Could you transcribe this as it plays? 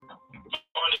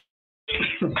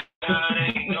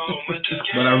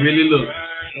but I really look.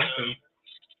 Okay.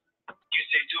 You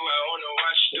say, do I own a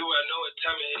watch? Do I know what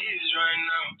time it is right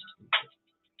now?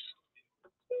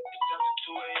 It's after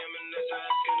 2 a.m. and that's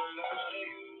asking a lot of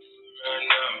you right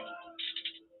now.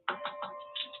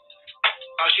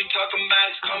 All she talking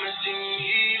about is come and see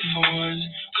me for once.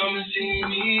 Come and see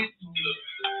me.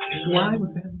 Why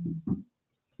was that?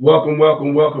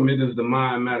 Welcome. It is the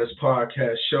Mind Matters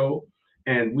Podcast Show,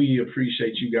 and we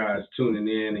appreciate you guys tuning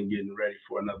in and getting ready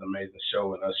for another amazing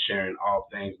show and us sharing all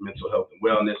things mental health and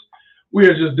wellness. We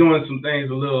are just doing some things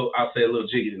a little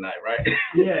jiggy tonight, right?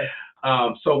 Yeah.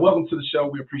 So welcome to the show.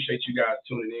 We appreciate you guys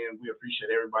tuning in. We appreciate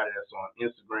everybody that's on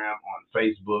Instagram, on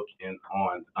Facebook, and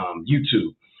on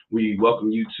YouTube. We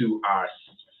welcome you to our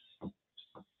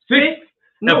sixth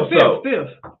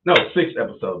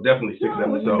episode. Definitely sixth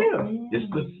episode.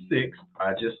 It's the sixth.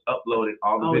 I just uploaded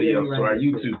all the videos to our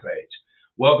YouTube page.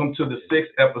 Welcome to the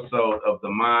sixth episode of the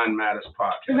Mind Matters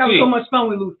Podcast. We have so much fun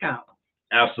we lose count.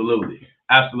 Absolutely.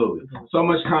 So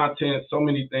much content, so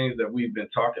many things that we've been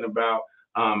talking about.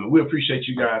 We appreciate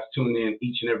you guys tuning in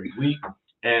each and every week.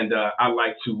 And I'd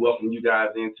like to welcome you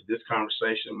guys into this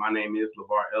conversation. My name is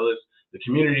LeVar Ellis, the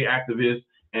community activist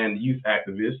and youth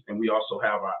activist. And we also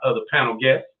have our other panel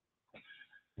guest.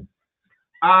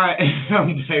 I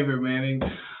am David Manning,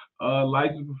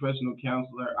 licensed professional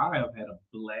counselor. I have had a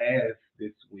blast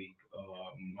this week. I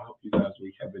hope you guys'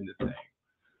 week have been the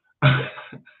same.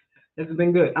 This has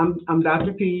been good. I'm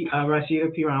Dr. P,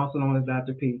 Rashida P, also known as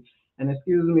Dr. P. And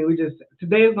excuse me,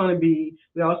 today is going to be,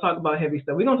 we always talk about heavy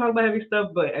stuff. We're going to talk about heavy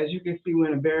stuff, but as you can see,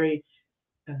 we're in a very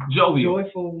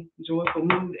joyful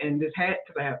mood. And this hat,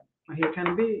 because I have my hair kind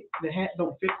of big, the hat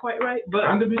don't fit quite right, but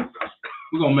we're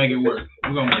going to make it work.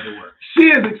 She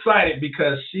is excited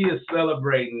because she is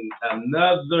celebrating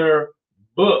another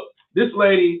book. This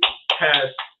lady has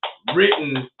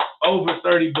written over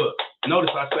 30 books.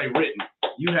 Notice I say written.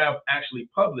 You have actually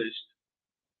published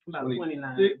about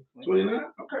 29. 29?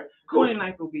 Okay, cool.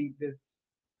 29th will be this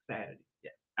Saturday.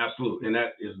 Yeah. Absolutely. And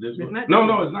that is this book. It's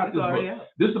No, it's not it's this book. Out.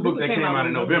 This is a book that came out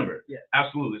in November. Yeah.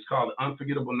 Absolutely. It's called The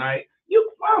Unforgettable Night.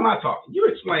 Why am I talking? You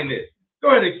explain this. Go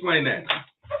ahead and explain that.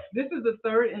 This is the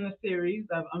third in the series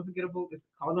of Unforgettable. It's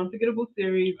called Unforgettable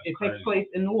Series. That's it crazy. Takes place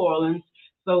in New Orleans.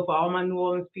 So for all my New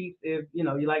Orleans peeps, if you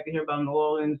like to hear about New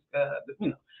Orleans,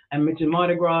 I mentioned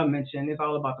Mardi Gras. I mentioned it's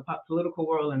all about the political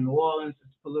world in New Orleans.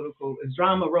 It's political. It's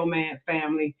drama, romance,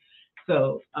 family.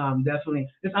 So definitely,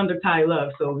 it's under Ty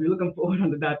Love. So if you're looking for it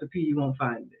under Dr. P, you won't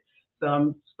find it. So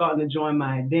I'm starting to join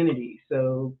my identity.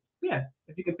 So yeah,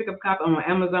 if you can pick up a copy on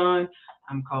Amazon,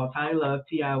 I'm called Ty Love,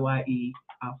 Tiye,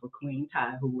 Alpha Queen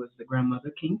Ty, who was the grandmother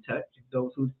of King Tut.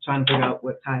 Those who trying to figure out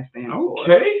what Ty stands for.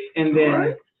 Okay. And then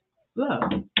right. Love.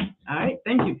 All right.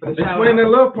 Thank you for the shout Explain out. that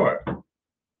love part.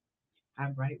 I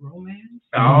write romance.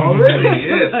 Already,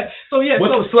 yes. So yeah.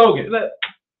 What's the slogan?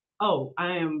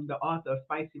 I am the author of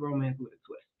Spicy Romance with a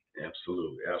Twist.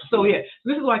 Absolutely. So yeah,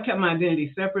 this is why I kept my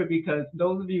identity separate, because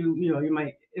those of you, you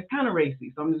might, it's kind of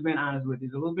racy. So I'm just being honest with you.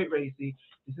 It's a little bit racy.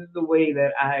 This is the way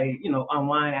that I,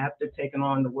 unwind after taking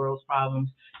on the world's problems.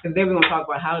 Because they were going to talk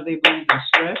about how do they believe in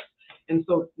stress. And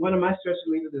so one of my stress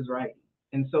relievers is writing.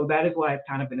 And so that is why it's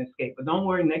kind of an escape. But don't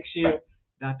worry, next year,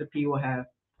 Dr. P will have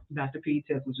Dr. P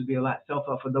tips, which will be a lot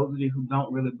self-help for those of you who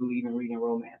don't really believe in reading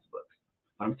romance books.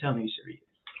 I'm telling you, you should read it.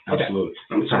 Absolutely.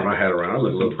 I'm going to turn my hat around. I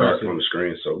look a little dark on the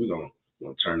screen, so we're going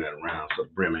to turn that around so the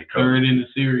brim ain't covered. Third in the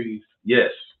series.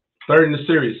 Yes. Third in the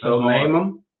series. So name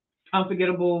them.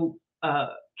 Unforgettable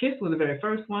Kiss was the very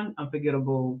first one.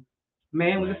 Unforgettable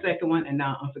Man was the second one. And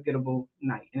now Unforgettable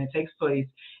Night. And it takes place.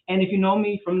 And if you know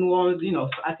me from New Orleans,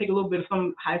 I take a little bit of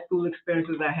some high school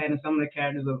experiences I had, and some of the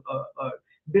characters of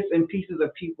bits and pieces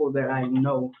of people that I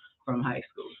know from high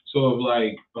school. So if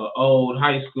like an old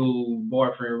high school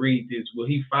boyfriend read this, will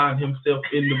he find himself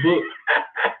in the book?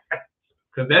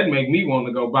 Because that make me want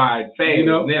to go buy it fast.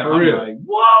 Now for I'm real. like,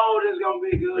 whoa, this is going to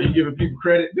be good. Are you giving people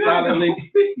credit silently?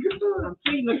 I'm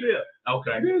pleading the fifth.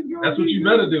 Okay. That's what you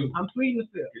better do. I'm pleading the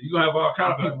fifth. You're going to have all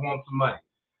kinds of people want some money.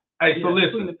 Hey, so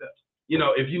listen,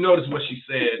 if you notice what she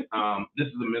said,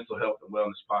 this is a mental health and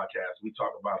wellness podcast. We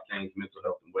talk about things, mental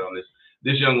health and wellness.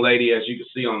 This young lady, as you can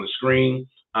see on the screen,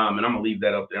 and I'm going to leave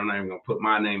that up there. I'm not even going to put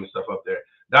my name and stuff up there.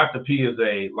 Dr. P is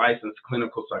a licensed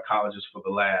clinical psychologist for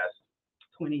the last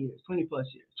 20 plus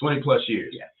years. 20 plus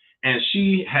years. Yeah. And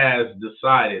she has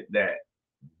decided that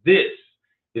this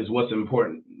is what's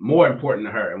important, more important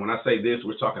to her. And when I say this,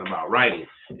 we're talking about writing.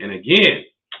 And again,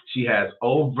 she has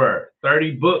over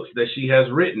 30 books that she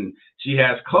has written. She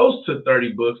has close to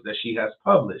 30 books that she has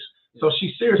published. So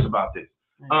she's serious about this.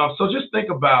 So just think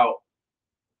about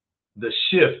the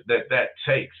shift that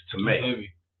takes to make. Heavy.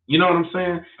 You know what I'm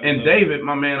saying? And David,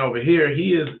 my man over here,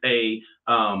 he is a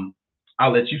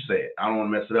I'll let you say it. I don't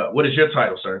want to mess it up. What is your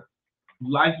title, sir?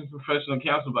 Licensed professional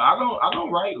counselor, but I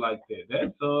don't write like that.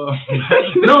 That's No.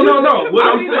 What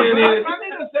I'm saying is I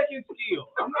need a second skill.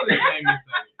 I'm not ashamed to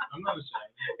say it. I'm not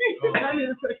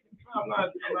ashamed. I'm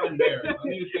not embarrassed. I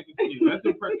need a second skill. That's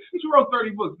impressive. She wrote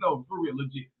 30 books. No, for real,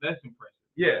 legit. That's impressive.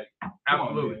 Yeah,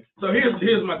 absolutely. So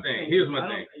here's my thing.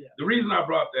 The reason I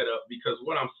brought that up, because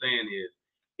what I'm saying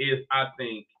is I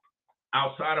think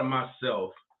outside of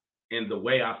myself and the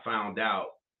way I found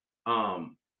out,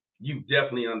 you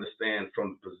definitely understand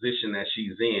from the position that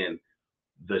she's in,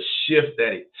 the shift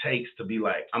that it takes to be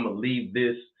like, I'm gonna leave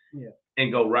this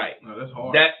and go right. No, that's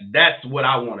hard. That's what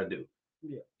I want to do.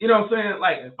 Yeah. You know what I'm saying?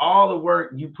 Like all the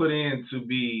work you put in to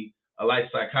be a life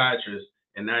psychiatrist,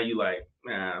 and now you like,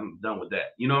 man, I'm done with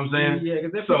that. You know what I'm saying? Yeah,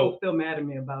 because there are people still mad at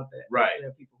me about that. Right. There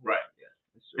are people right.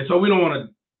 And so we don't want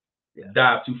to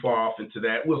dive too far off into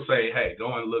that. We'll say, hey,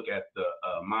 go and look at the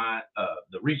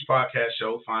Reach Podcast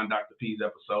show, find Dr. P's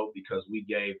episode, because we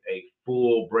gave a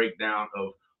full breakdown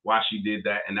of why she did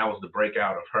that, and that was the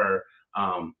breakout of her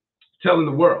telling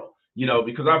the world. You know,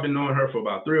 because I've been knowing her for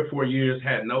about 3 or 4 years,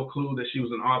 had no clue that she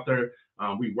was an author.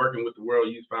 We working with the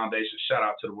World Youth Foundation. Shout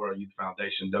out to the World Youth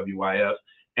Foundation, WYF.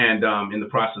 And in the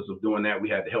process of doing that, we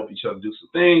had to help each other do some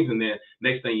things. And then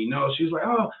next thing you know, she was like,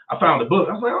 oh, I found a book.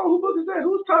 I was like, oh, whose book is that?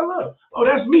 Who's Ty Love? Oh,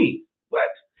 that's me. What?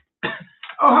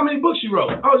 Oh, how many books you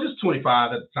wrote? Oh, just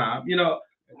 25 at the time. You know,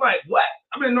 I'm like, what?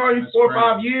 I've been knowing you 4 or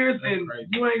 5 years, and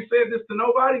you ain't said this to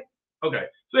nobody? Okay.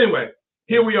 So anyway,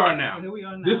 here we are now.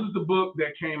 This is the book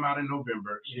that came out in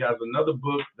November. She has another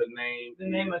book. The name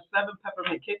is 7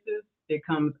 Peppermint Kisses. It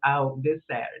comes out this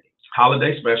Saturday.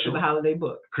 Holiday special. It's a holiday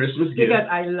book. Christmas gift. Because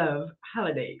I love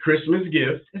holidays. Christmas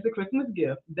gift. It's a Christmas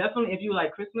gift. Definitely, if you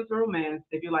like Christmas romance,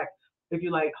 if you like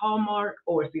Hallmark,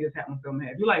 or See This Happen Film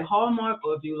Head. If you like Hallmark,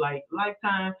 or if you like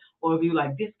Lifetime, or if you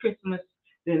like This Christmas,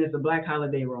 then it's a Black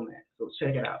holiday romance. So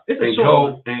check it out. It's a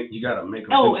short one. And you gotta make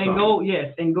them. Oh, and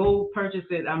go purchase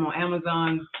it. I'm on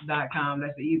Amazon.com.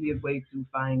 That's the easiest way to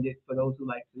find it for those who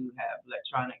like to have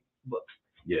electronic books.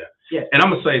 Yeah. And I'm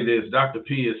gonna say this: Dr.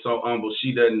 P is so humble.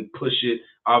 She doesn't push it.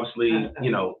 Obviously,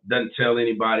 doesn't tell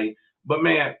anybody. But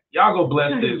man, y'all go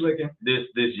bless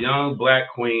this young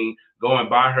Black queen. Go and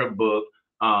buy her book.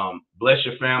 Bless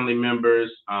your family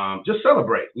members. Just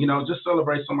celebrate. Just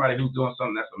celebrate somebody who's doing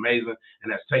something that's amazing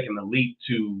and that's taking the leap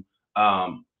to,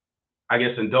 I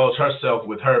guess, indulge herself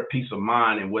with her peace of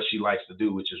mind and what she likes to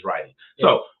do, which is writing. Yeah.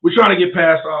 So we're trying to get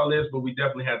past all this, but we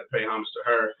definitely had to pay homage to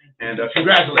her. And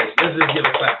congratulations. Let's just give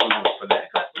a clap for that.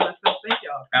 Thank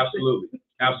y'all. Absolutely.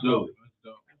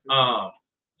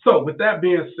 So with that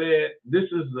being said, this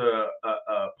is a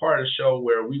part of the show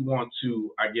where we want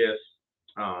to, I guess,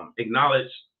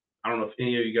 acknowledge, I don't know if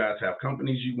any of you guys have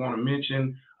companies you want to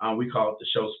mention. We call it the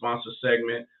show sponsor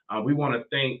segment. We want to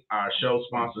thank our show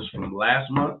sponsors from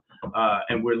last month,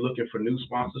 and we're looking for new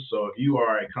sponsors. So if you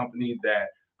are a company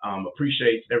that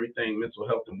appreciates everything mental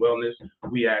health and wellness,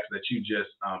 we ask that you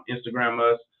just Instagram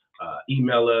us,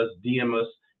 email us, DM us,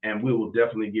 and we will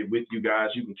definitely get with you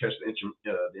guys. You can catch the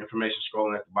information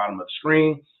scrolling at the bottom of the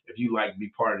screen. If you'd like to be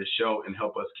part of the show and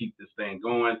help us keep this thing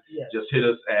going, just hit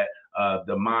us at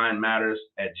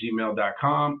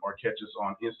themindmatters@gmail.com, or catch us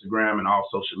on Instagram and all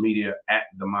social media at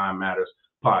The Mind Matters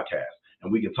Podcast.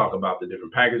 And we can talk about the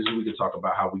different packages. We can talk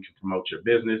about how we can promote your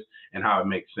business and how it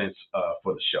makes sense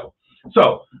for the show.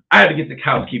 So I had to get the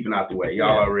housekeeping out the way.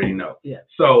 Y'all already know. Yeah.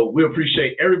 So we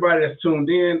appreciate everybody that's tuned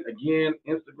in. Again,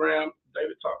 Instagram.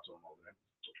 David, talk to him over there.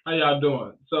 How y'all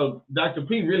doing? So Dr.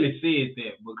 P really said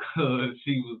that because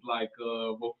she was like,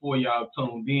 before y'all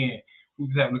tuned in, we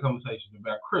was having a conversation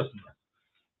about Christmas.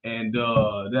 And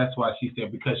that's why she said,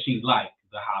 because she liked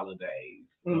the holidays.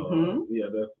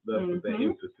 That's the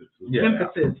emphasis. Yeah.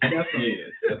 Emphasis, definitely.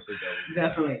 Yes, that's what that was.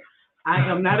 Definitely. I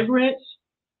am not a Grinch.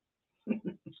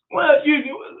 Well,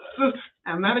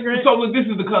 I'm not a Grinch. So look, this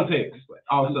is the context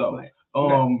also.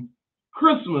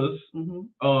 Christmas,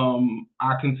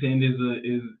 I contend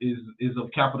is of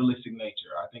capitalistic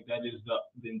nature. I think that is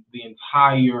the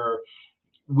entire.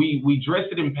 We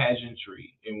dress it in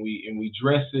pageantry, and we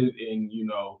dress it in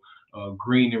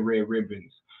green and red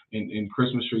ribbons and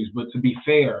Christmas trees. But to be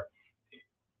fair,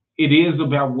 it is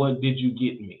about what did you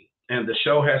get me. And the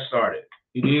show has started.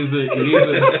 The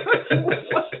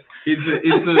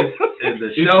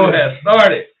show has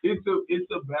started.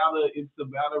 It's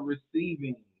about a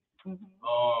receiving.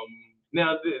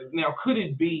 Now could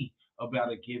it be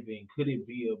about a giving? Could it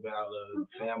be about a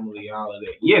family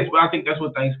holiday? Yes, but I think that's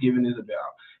what Thanksgiving is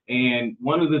about. And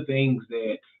one of the things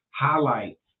that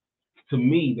highlights to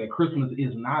me that Christmas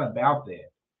is not about that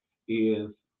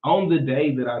is on the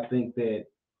day that I think that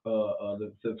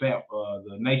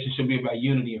the nation should be about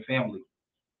unity and family,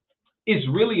 it's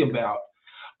really about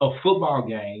a football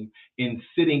game and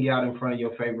sitting out in front of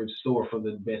your favorite store for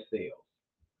the best sales.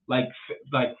 Like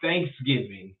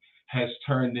Thanksgiving has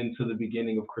turned into the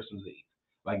beginning of Christmas Eve.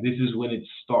 Like this is when it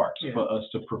starts for us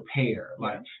to prepare.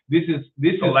 Like this is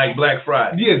like Black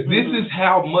Friday. Yes, this is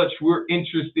how much we're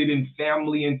interested in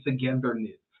family and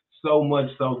togetherness. So much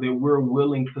so that we're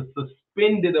willing to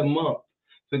suspend it a month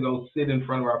to go sit in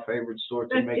front of our favorite store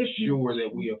to make sure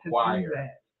that we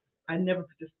acquire. I never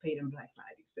participate in Black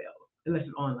Friday sales unless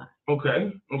it's online.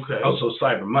 Okay. Also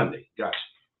Cyber Monday. Gotcha.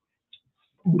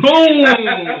 Boom!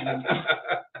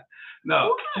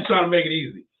 No, she's trying to make it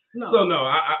easy. No. So no,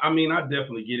 I mean, I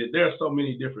definitely get it. There are so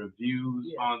many different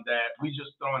views on that. We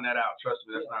just throwing that out. Trust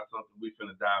me, that's not something we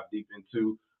finna dive deep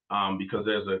into. Because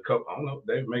there's a couple. I don't know.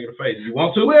 They're making a face. You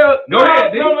want to? Well, go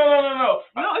ahead. No.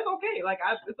 No, it's okay. Like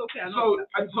it's okay. I know.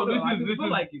 So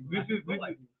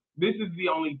this is the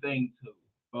only thing too.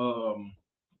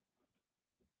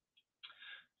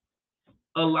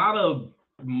 A lot of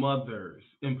mothers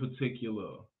in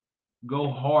particular go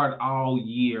hard all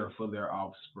year for their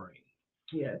offspring.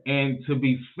 Yes. And to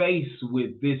be faced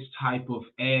with this type of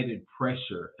added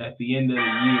pressure at the end of the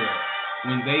year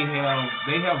when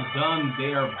they have done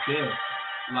their best,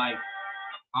 like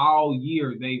all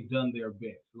year they've done their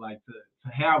best. Like to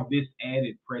have this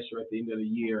added pressure at the end of the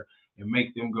year and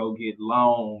make them go get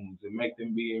loans and make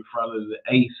them be in front of the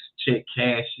ACE check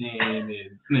cashing and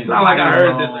it's not like I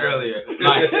heard this earlier.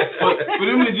 Like for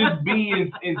them to just be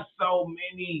in so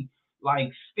many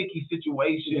like sticky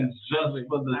situations just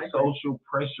for the social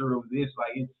pressure of this,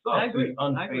 like it sucks. It's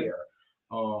unfair.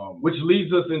 Which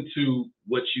leads us into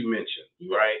what you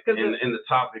mentioned, right? In the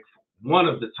topic, one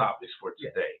of the topics for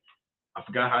today. I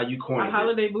forgot how you coined it.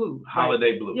 Holiday blues.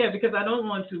 Holiday blues. Yeah, because I don't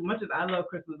want to, much as I love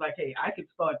Christmas, like, hey, I could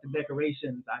start the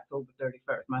decorations October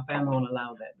 31st. My family won't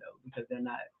allow that, though, because they're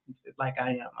not like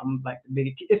I am. I'm like the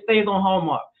big, it stays on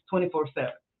Hallmark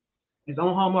 24/7. It's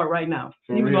on Hallmark right now,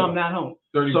 even though I'm not home.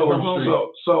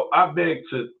 So I beg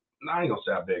to, I ain't going to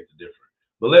say I beg to differ,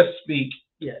 but let's speak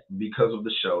because of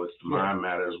the show. It's the Mind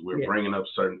Matters. We're bringing up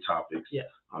certain topics. Yes.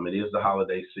 It is the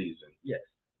holiday season. Yes.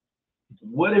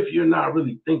 What if you're not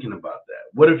really thinking about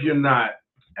that? What if you're not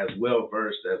as well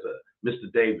versed as a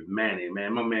Mr. David Manning?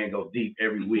 Man, my man go deep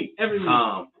every week.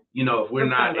 You know, if we're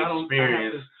not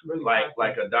experienced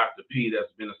like a Dr. P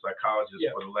that's been a psychologist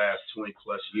for the last 20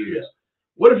 plus years.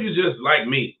 What if you just like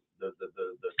me, the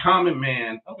common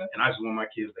man, and I just want my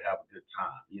kids to have a good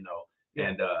time, you know,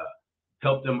 and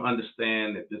help them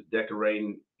understand that this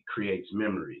decorating creates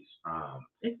memories.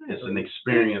 It's an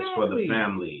experience for the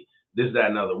family. This,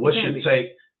 that, and other. What should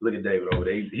take? Look at David over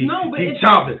there. He's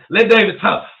chomping. Let David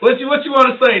talk. What you want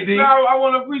to say, D? No, I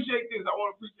want to appreciate this.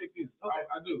 Okay.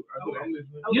 I do. I'm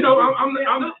listening. You know, I'm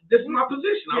this is my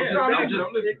position.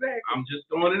 I'm just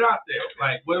throwing it out there.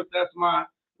 Like, what if that's my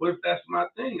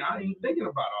thing? I ain't thinking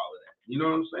about all of that. You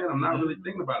know what I'm saying? I'm not really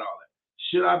thinking about all that.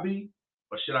 Should I be,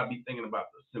 or should I be thinking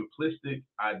about the simplistic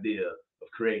idea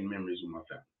of creating memories with my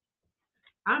family?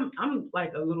 I'm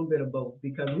like a little bit of both,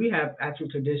 because we have actual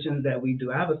traditions that we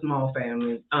do. I have a small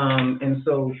family, and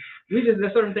so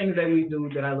there's certain things that we do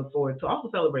that I look forward to. I also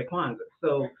celebrate Kwanzaa,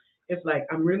 so it's like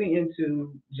I'm really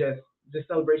into just the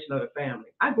celebration of the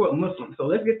family. I grew up Muslim, so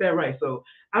let's get that right. So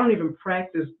I don't even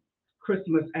practice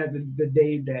Christmas as the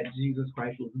day that Jesus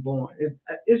Christ was born.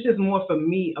 It's just more for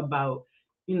me about,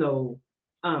 you know,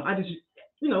 I just,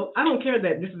 you know, I don't care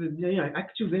that this is, you know, I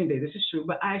could choose any day. This is true,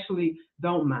 but I actually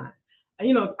don't mind.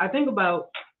 You know, I think about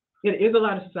it is a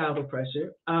lot of societal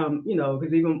pressure, you know,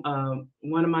 because even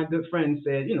one of my good friends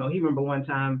said, you know, he remember one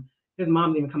time his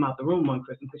mom didn't even come out the room on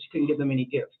Christmas because she couldn't give them any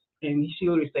gifts. And she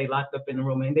literally stayed locked up in the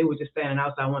room, and they were just standing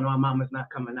outside when my mom was not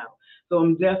coming out. So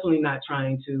I'm definitely not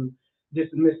trying to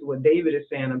dismiss what David is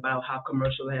saying about how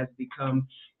commercial it has become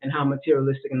and how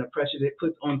materialistic and the pressure it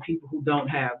puts on people who don't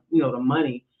have, you know, the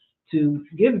money to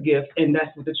give gifts. And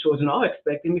that's what the children are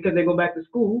expecting, because they go back to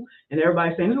school and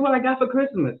everybody's saying, this is what I got for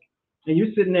Christmas. And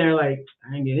you're sitting there like,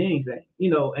 I didn't get anything, you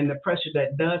know, and the pressure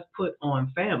that does put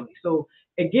on family. So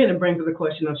again, it brings up the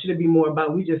question of, should it be more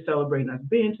about we just celebrating us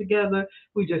being together?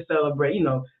 We just celebrate, you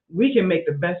know, we can make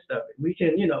the best of it. We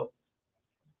can, you know,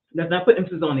 let's not put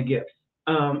emphasis on the gifts.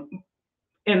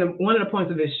 And one of the points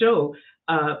of this show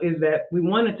is that we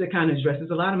wanted to kind of address,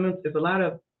 there's a lot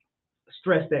of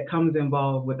stress that comes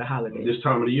involved with the holidays. This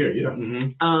time of the year, yeah.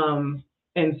 Mm-hmm.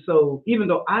 And so even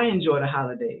though I enjoy the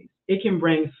holidays, it can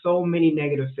bring so many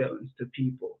negative feelings to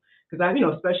people, because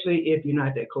especially if you're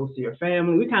not that close to your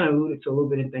family, we kind of alluded to a little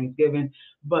bit in Thanksgiving,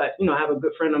 but I have a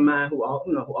good friend of mine who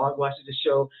always watches the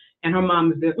show, and her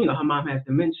mom her mom has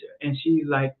dementia, and she's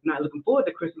like not looking forward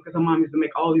to Christmas because her mom used to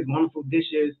make all these wonderful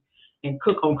dishes and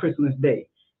cook on Christmas Day,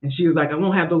 and she was like, I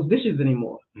won't have those dishes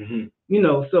anymore.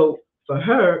 So for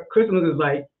her, Christmas is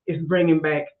like it's bringing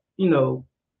back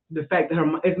the fact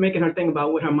that it's making her think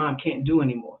about what her mom can't do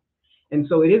anymore. And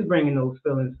so it is bringing those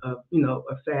feelings of,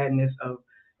 of sadness, of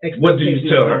expectation. What do you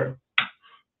tell her?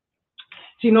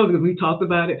 She knows because we talked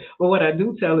about it. But what I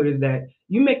do tell her is that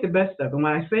you make the best of it. And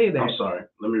when I say that. I'm sorry.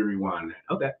 Let me rewind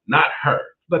that. Okay. Not her.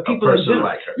 But people a person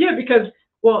like her. Yeah, because,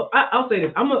 well, I'll say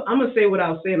this. I'm gonna say what I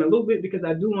was saying a little bit because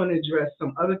I do want to address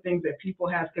some other things that people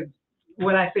have. Because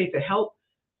what I say to help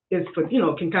is for,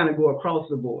 can kind of go across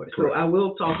the board. Correct. So I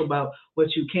will talk about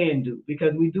what you can do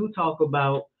because we do talk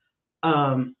about,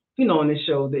 on this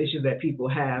show, the issues that people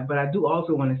have, but I do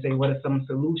also want to say what are some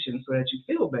solutions so that you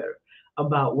feel better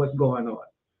about what's going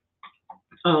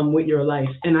on with your life.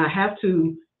 And I have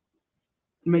to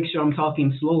make sure I'm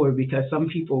talking slower because some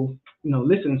people,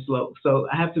 listen slow. So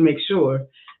I have to make sure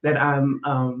that I'm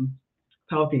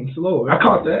talking slower. I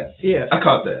caught that. Yeah. I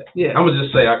caught that. Yeah. I'm going to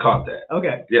just say I caught that.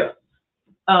 Okay. Yeah.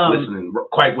 Listening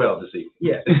quite well this evening.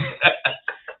 Yeah.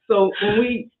 So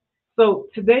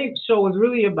today's show was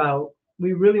really about,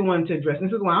 we really wanted to address,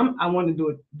 this is why I want to do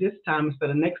it this time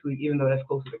instead of next week, even though that's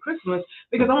closer to Christmas,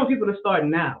 because I want people to start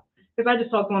now. Because I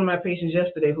just talked to one of my patients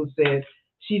yesterday who said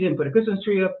she didn't put a Christmas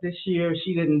tree up this year.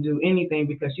 She didn't do anything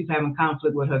because she's having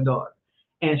conflict with her daughter.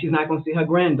 And she's not going to see her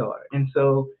granddaughter. And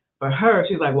so for her,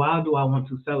 she's like, well, how do I want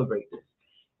to celebrate this?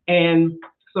 And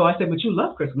so I said, but you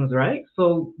love Christmas, right?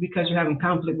 So because you're having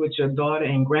conflict with your daughter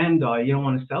and granddaughter, you don't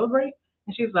want to celebrate?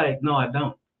 And she's like, no, I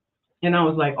don't. And I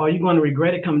was like, are you going to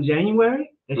regret it come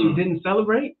January that you didn't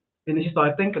celebrate? And then she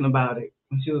started thinking about it.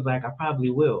 And she was like, I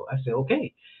probably will. I said,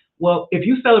 okay. Well, if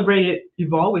you celebrate it,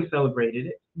 you've always celebrated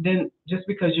it, then just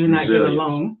because you're not getting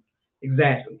along,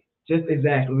 resilient. Just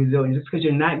because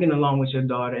you're not getting along with your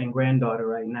daughter and granddaughter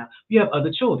right now, you have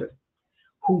other children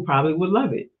who probably would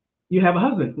love it. You have a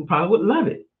husband who probably would love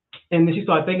it. And then she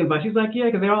started thinking about it. She's like, yeah,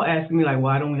 because they're all asking me, like,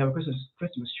 why don't we have a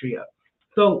Christmas tree up?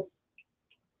 So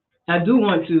I do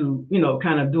want to,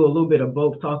 kind of do a little bit of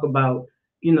both, talk about,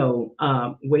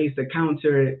 ways to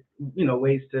counter it,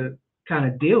 ways to kind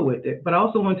of deal with it. But I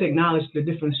also want to acknowledge the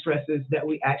different stresses that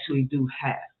we actually do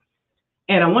have.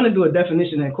 And I want to do a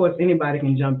definition, and of course, anybody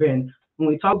can jump in when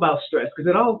we talk about stress,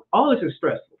 because all this is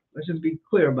stressful. Let's just be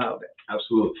clear about it.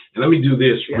 Absolutely. And let me do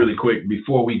this really quick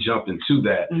before we jump into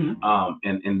that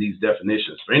and these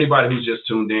definitions. For anybody who's just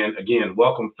tuned in, again,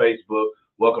 welcome Facebook,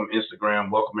 welcome Instagram,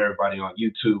 welcome everybody on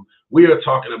YouTube. We are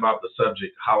talking about the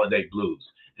subject holiday blues.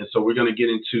 And so we're going to get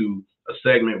into a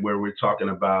segment where we're talking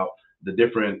about the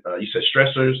different, you said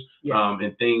stressors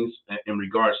and things in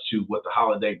regards to what the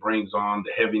holiday brings on,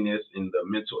 the heaviness and the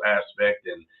mental aspect,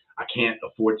 and I can't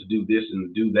afford to do this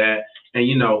and do that. And,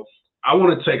 I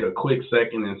want to take a quick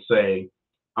second and say,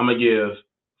 I'm going to give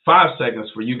 5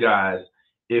 seconds for you guys.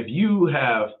 If you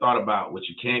have thought about what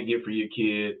you can't get for your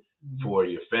kid, for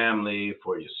your family,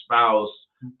 for your spouse,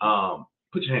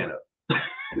 put your hand up.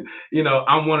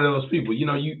 I'm one of those people,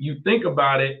 you think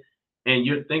about it and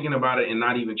you're thinking about it and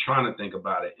not even trying to think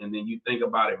about it. And then you think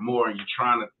about it more and you're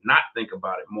trying to not think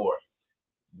about it more.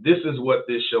 This is what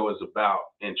this show is about,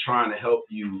 and trying to help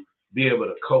you be able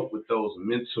to cope with those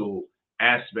mental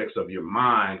aspects of your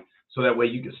mind so that way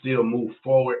you can still move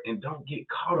forward and don't get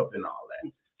caught up in all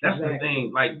that. That's the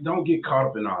thing, like, don't get caught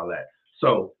up in all that.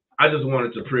 So I just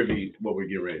wanted to preview what we're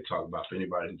getting ready to talk about for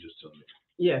anybody who just tuned in.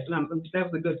 Yes, that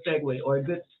was a good segue, or a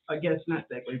good, I guess not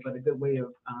segue, but a good way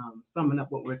of summing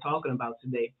up what we're talking about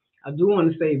today. I do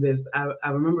want to say this. I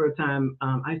remember a time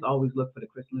I used to always look for the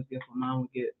Christmas gift. My mom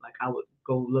would get, I would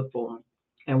go look for them.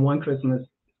 And one Christmas,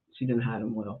 she didn't hide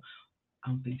them well. I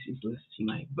don't think she's listening. She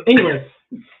might. But anyway,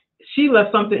 she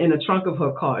left something in the trunk of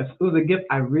her car. It was a gift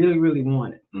I really, really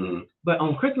wanted. But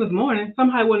on Christmas morning,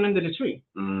 somehow it wasn't under the tree.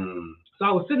 So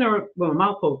I was sitting there with my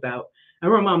mouth poked out. I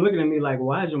remember mom looking at me like,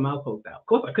 why is your mouth poked out? Of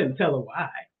course, I couldn't tell her why.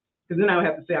 Because then I would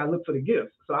have to say I looked for the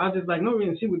gift. So I was just like, no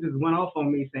reason. She would just went off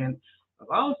on me saying, of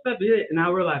all the stuff you did. And I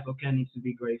realized, okay, I need to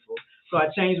be grateful. So I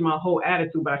changed my whole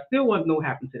attitude, but I still want to know what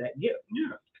happened to that gift.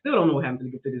 Yeah. Still don't know what happened to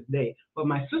the gift to this day. But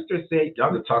my sister said,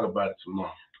 y'all can talk about it tomorrow.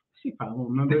 She probably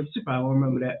won't remember. She probably won't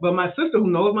remember that. But my sister,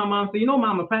 who knows my mom, said,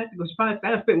 Mama, practical. She probably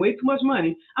said, I spent way too much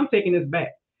money. I'm taking this back.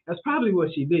 That's probably what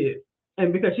she did.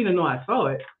 And because she didn't know I saw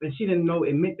it, and she didn't know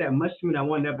it meant that much to me that I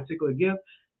wanted that particular gift,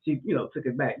 she, took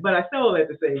it back. But I still all that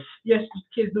to say, yes,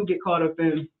 kids do get caught up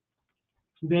in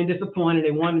being disappointed.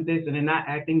 They wanted this and they're not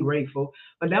acting grateful.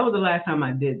 But that was the last time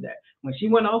I did that. When she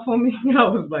went off on me, I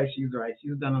was like, she's right.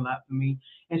 She's done a lot for me.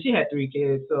 And she had 3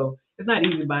 kids, so it's not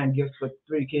easy buying gifts for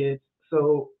 3 kids.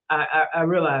 So I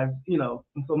realized, so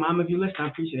Mom, if you listen, I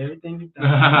appreciate everything you've done.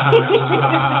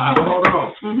 Well, hold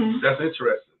on. Mm-hmm. That's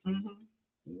interesting. Mm-hmm.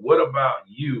 What about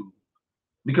you?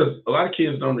 Because a lot of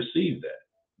kids don't receive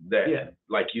that Yeah.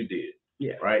 like you did.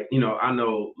 Yeah. Right? I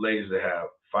know ladies that have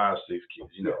 5, 6 kids,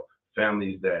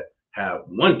 families that have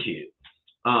 1 kid.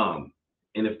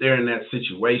 And if they're in that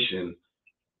situation,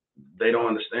 they don't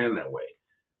understand that way.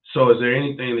 So is there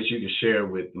anything that you can share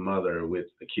with the mother or with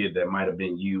the kid that might have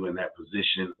been you in that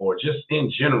position, or just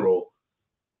in general,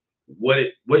 what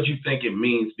do you think it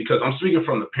means? Because I'm speaking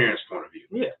from the parent's point of view.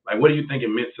 Yeah. Like, what do you think it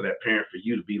meant to that parent for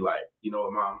you to be like, you know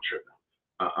what, Mom, I'm tripping.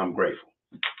 I'm grateful.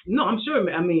 No, I'm sure it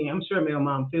made my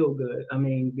mom feel good.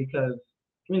 Because,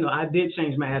 I did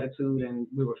change my attitude and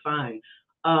we were fine.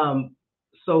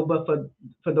 But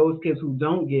for those kids who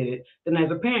don't get it, then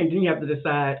as a parent, then you have to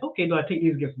decide, okay, do I take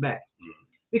these gifts back?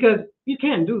 Because you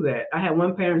can't do that. I had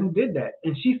one parent who did that,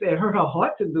 and she said it hurt her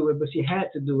heart to do it, but she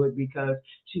had to do it because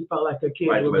she felt like her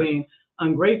kids were being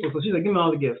ungrateful. So she's like, give me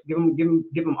all the gifts, give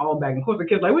them all back. And of course, the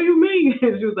kid's like, what do you mean?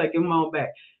 And she was like, give them all back.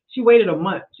 She waited a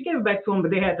month. She gave it back to them,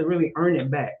 but they had to really earn it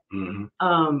back. Mm-hmm.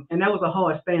 And that was a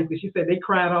hard stance because she said they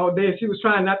cried all day. She was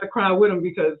trying not to cry with them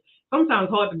because sometimes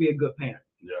it's hard to be a good parent.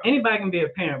 Yeah. Anybody can be a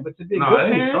parent, but to be a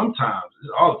good parent, sometimes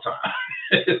it's all the time.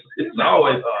 it's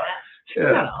always hard. Yeah.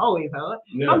 It's not always hard.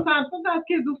 Yeah. Sometimes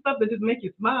kids do stuff that just make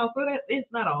you smile, so that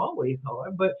it's not always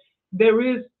hard. But there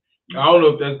is. I don't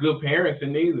know if that's good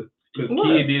parenting either. Because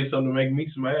kid did something to make me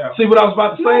smile. See what I was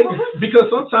about to say? Because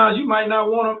sometimes you might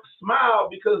not want to smile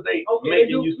because they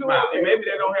making you smile. And maybe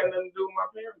that don't have nothing to do with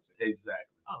my parents.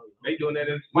 Exactly. Oh, they doing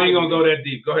that. We ain't gonna go that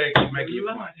deep. Go ahead, keep making you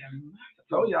smile. I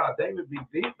told y'all David be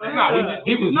deep. No,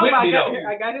 he was with me though.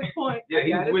 I got his point. Yeah,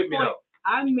 he was with me though.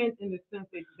 I meant in the sense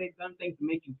that they've done things to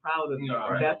make you proud of them.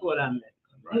 Right. That's what I meant.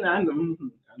 Right. I know.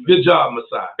 Mm-hmm. Good job,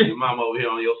 Masai. Your mama over here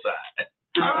on your side.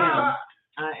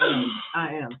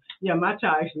 I am. Yeah, my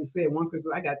child actually said one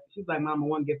Christmas, she's like, Mama,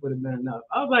 1 gift would have been enough.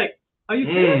 I was like, are you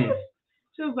serious?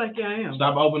 She was like, yeah, I am.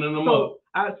 Stop opening them up.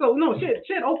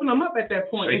 She had opened them up at that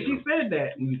point, and she said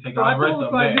that. So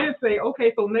I did say,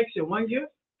 okay, so next year, 1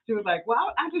 gift? She was like,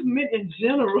 well, I just meant in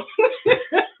general.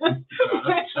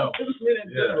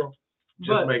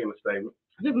 Just making a statement.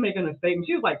 Just making a statement.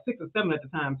 She was like 6 or 7 at the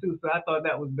time, too, so I thought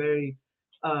that was very,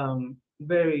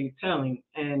 very telling,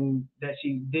 and that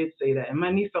she did say that. And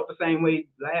my niece felt the same way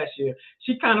last year.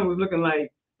 She kind of was looking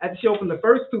like, after she opened the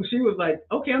first 2, she was like,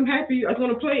 okay, I'm happy, I just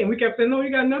want to play. And we kept saying, no, you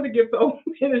got another gift to open.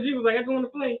 And she was like, I just want to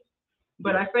play.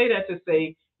 But I say that to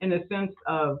say, in the sense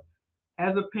of,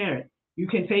 as a parent, you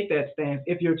can take that stance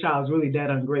if your child's really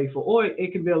that ungrateful, or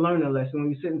it can be a learning lesson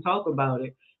when you sit and talk about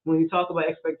it. When you talk about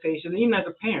expectations, even as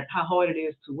a parent, how hard it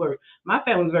is to work. My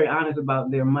family was very honest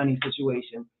about their money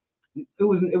situation.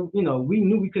 We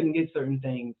knew we couldn't get certain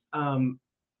things.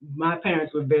 My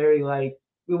parents were very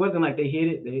it wasn't like they hid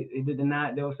it. They did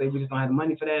not. They'll say, we just don't have the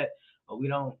money for that, or we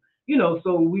don't,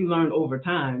 so we learned over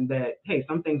time that, hey,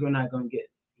 some things we're not going to get.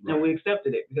 Right. And we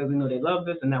accepted it because we know they loved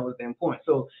us and that was their point.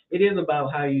 So it is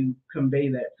about how you convey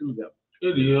that to them.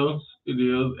 It is.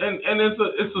 And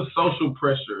it's a social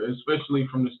pressure, especially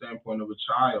from the standpoint of a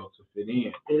child to fit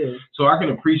in. It is. So I can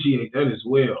appreciate that as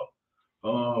well.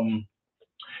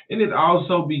 And it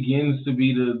also begins to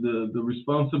be the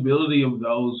responsibility of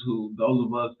those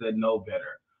of us that know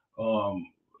better.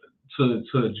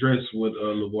 To address what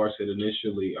LeVar said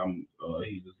initially,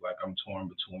 he was like, I'm torn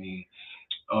between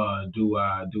do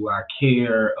I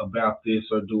care about this,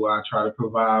 or do I try to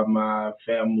provide my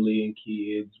family and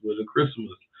kids with a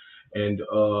Christmas? And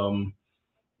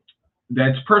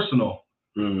that's personal.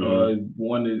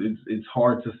 Mm-hmm. It's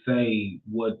hard to say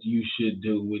what you should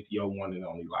do with your one and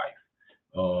only life.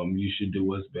 You should do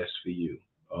what's best for you.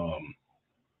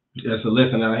 That's a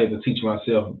lesson I had to teach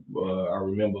myself. I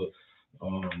remember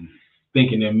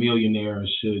thinking that millionaires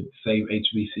should save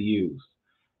HBCUs.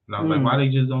 And I was like, why they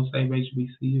just don't save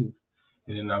HBCUs?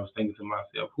 And then I was thinking to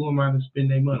myself, who am I to spend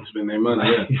their money? Spend their money,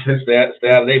 yeah. Stay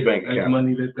out of their bank account. That's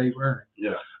money that they've earned.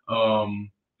 Yeah.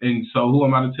 And so who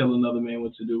am I to tell another man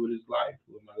what to do with his life?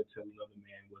 Who am I to tell another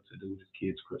man what to do with his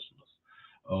kid's Christmas?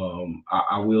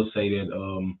 I will say that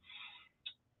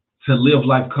to live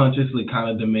life consciously kind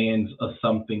of demands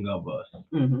something of us.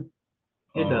 Mm-hmm.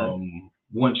 It does.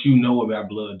 Once you know about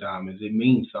blood diamonds, it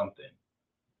means something.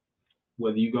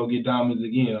 Whether you go get diamonds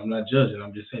again, I'm not judging.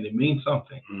 I'm just saying it means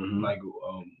something. Mm-hmm. Like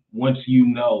once you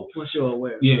know. Once you're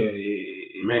aware. Yeah.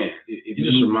 Man, it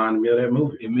just reminded me of that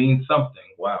movie. It means something.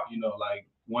 Wow. Like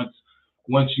once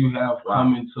once you have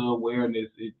come into awareness,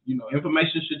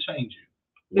 information should change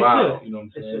you. Wow. You know what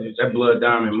I'm saying? That Blood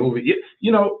Diamond movie,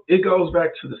 it goes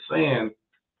back to the saying,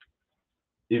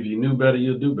 if you knew better,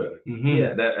 you'll do better. Mm-hmm.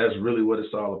 Yeah. That's really what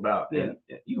it's all about. Yeah. And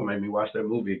you're going to make me watch that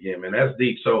movie again, man. That's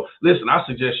deep. So, listen, I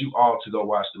suggest you all to go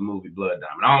watch the movie Blood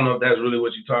Diamond. I don't know if that's really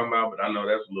what you're talking about, but I know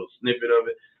that's a little snippet of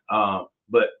it.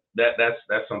 But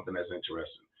that's something that's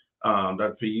interesting.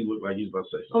 Dr. P, you look like you was about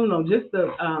to say something. Oh, no, just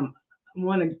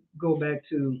want to go back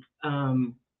to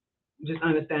just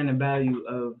understand the value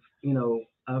of,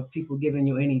 of people giving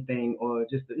you anything, or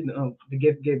just, the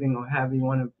gift giving, or however you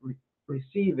want to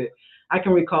receive it. I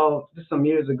can recall just some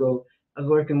years ago, I was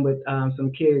working with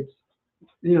some kids.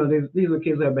 These were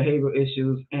kids that have behavioral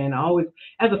issues, and I always,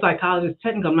 as a psychologist,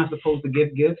 technically I'm not supposed to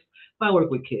give gifts, but I work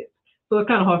with kids, so it's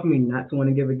kind of hard for me not to want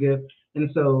to give a gift. And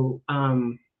so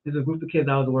there's a group of kids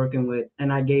I was working with,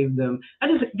 and I just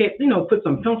put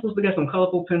some pencils together, some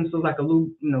colorful pencils, like a little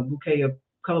bouquet of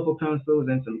colorful pencils,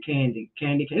 and some candy.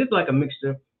 It's like a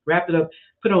mixture. Wrapped it up,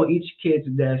 put it on each kid's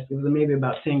desk. It was maybe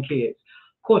about 10 kids.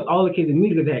 Of course, all the kids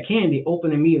immediately, because they had candy,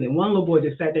 opened immediately. One little boy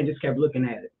just sat there and just kept looking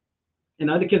at it. And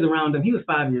the other kids around him, he was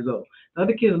 5 years old. The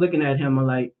other kids looking at him are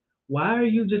like, why are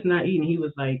you just not eating? He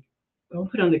was like, I'll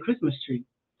put it on the Christmas tree,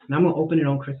 and I'm going to open it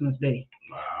on Christmas Day.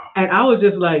 Wow. And I was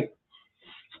just like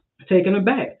taken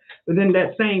aback. But then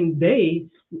that same day,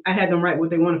 I had them write what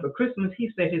they wanted for Christmas. He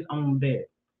set his own bed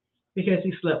because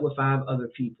he slept with 5 other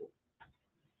people.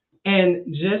 And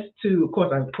just to, of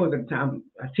course, at the time,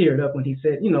 I teared up when he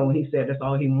said, that's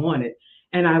all he wanted.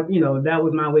 And that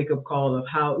was my wake-up call of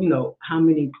how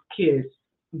many kids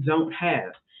don't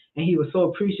have. And he was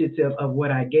so appreciative of what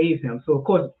I gave him. So, of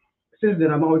course, since then,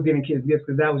 I'm always giving kids gifts,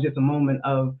 because that was just a moment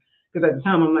of, because at the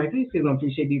time, I'm like, these kids don't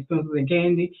appreciate these pencils and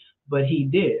candy. But he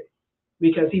did,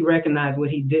 because he recognized what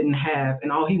he didn't have,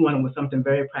 and all he wanted was something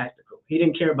very practical. He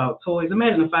didn't care about toys.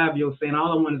 Imagine a 5-year-old saying,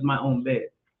 all I want is my own bed.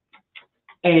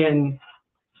 And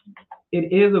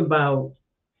it is about,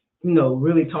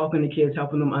 really talking to kids,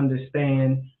 helping them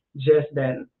understand just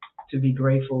that, to be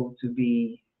grateful, to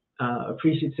be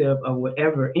appreciative of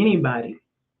whatever anybody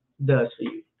does for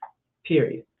you,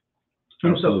 period.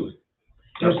 Absolutely.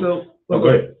 And so,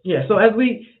 okay. Yeah. So as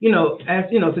we,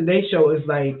 today's show is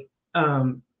like,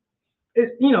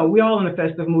 we're all in a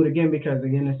festive mood again, because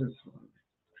again,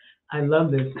 I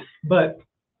love this, but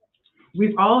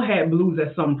we've all had blues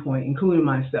at some point, including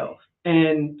myself.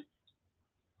 And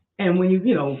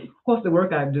when of course, the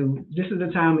work I do, this is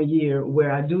the time of year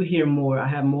where I do hear more. I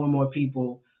have more and more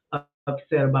people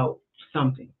upset about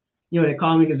something. They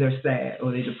call me because they're sad,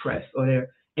 or they're depressed, or they're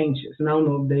anxious. And I don't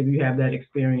know if maybe you have that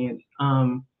experience.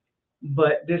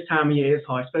 But this time of year is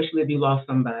hard, especially if you lost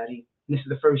somebody. This is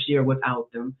the first year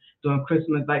without them. During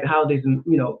Christmas, like the holidays,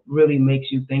 really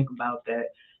makes you think about that.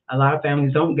 A lot of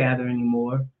families don't gather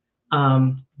anymore.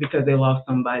 Because they lost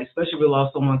somebody, especially if they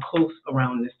lost someone close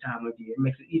around this time of year. It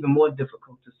makes it even more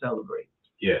difficult to celebrate.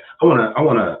 Yeah, I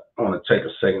wanna take a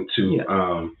second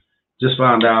to just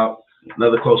found out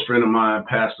another close friend of mine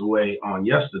passed away on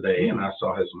yesterday, and I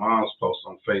saw his mom's post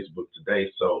on Facebook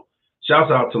today. So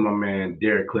shouts out to my man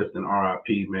Derek Clifton,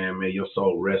 R.I.P. Man, may your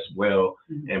soul rest well.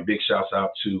 And big shouts out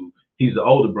to, he's the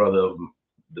older brother of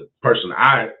the person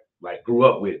I grew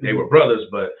up with. They were brothers,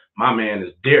 but my man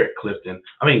is Darren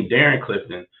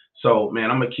Clifton. So, man,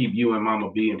 I'm gonna keep you and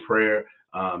Mama B in prayer.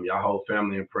 Y'all whole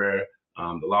family in prayer.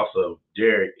 The loss of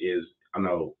Derek is, I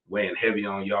know, weighing heavy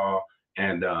on y'all.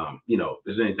 And if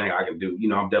there's anything I can do,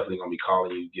 I'm definitely gonna be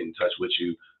calling you, get in touch with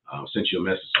you. Sent you a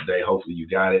message today. Hopefully you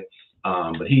got it.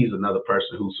 But he's another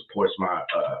person who supports my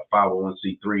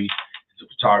 501c3. He's a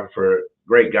photographer,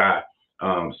 great guy.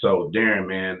 So Darren,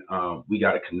 man, we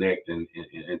got to connect and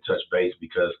touch base,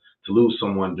 because to lose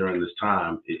someone during this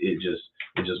time, it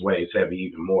just weighs heavy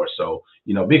even more. So,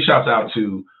 big shouts out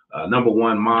to number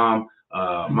one, Mom,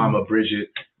 Mama Bridget,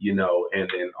 and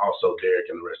then also Derek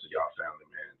and the rest of y'all family,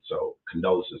 man. So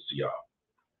condolences to y'all.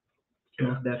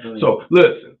 Most definitely. So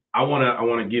listen, I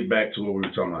wanna get back to what we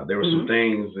were talking about. There were some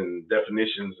things and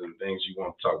definitions and things you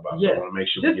want to talk about. Yes. So I want to make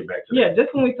sure we get back to that. Yeah,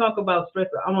 just when we talk about stress,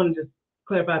 I want to just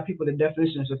clarify people the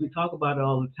definitions, because we talk about it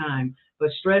all the time.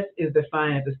 But stress is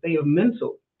defined as a state of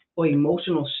mental or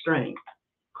emotional strain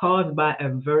caused by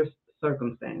adverse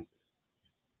circumstances.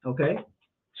 Okay?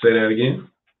 Say that again.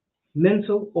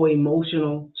 Mental or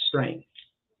emotional strain.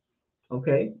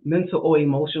 Okay? Mental or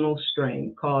emotional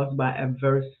strain caused by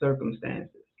adverse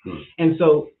circumstances. And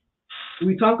so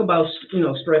we talk about,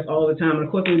 stress all the time. And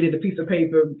of course, when we did the piece of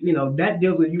paper, that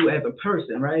deals with you as a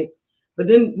person, right? But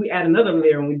then we add another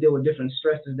layer when we deal with different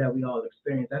stresses that we all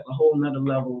experience. That's a whole nother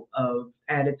level of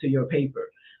added to your paper.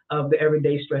 of the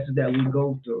everyday stresses that we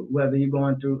go through, whether you're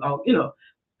going through,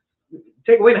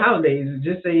 take away the holidays,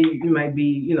 just say you might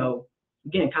be,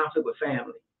 getting conflict with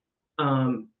family.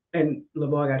 And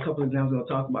LeVar got a couple of examples we'll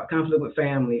talk about, conflict with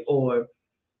family, or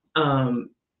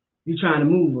you're trying to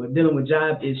move, or dealing with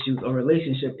job issues or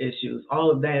relationship issues. All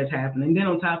of that is happening. And then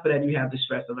on top of that, you have the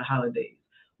stress of the holidays,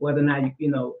 whether or not,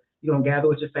 you're going to gather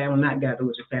with your family, not gather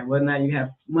with your family, whether or not you have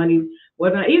money,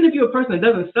 whether or not, even if you're a person that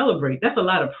doesn't celebrate, that's a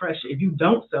lot of pressure if you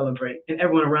don't celebrate and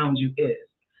everyone around you is.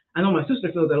 I know my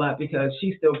sister feels a lot because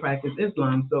she still practices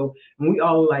Islam. So when we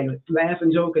all like laugh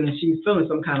and joke, and she's feeling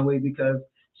some kind of way because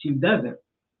she doesn't.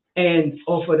 And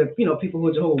or for the people who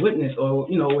are Jehovah's Witness, or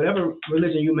whatever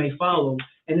religion you may follow.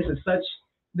 And this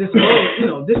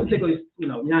world, this particular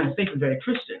United States is very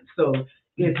Christian. So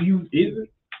if you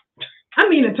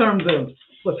in terms of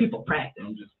what people practice.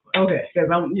 Okay, because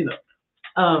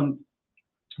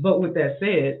but with that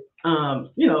said,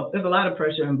 there's a lot of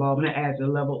pressure involved, and that adds a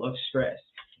level of stress.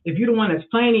 If you're the one that's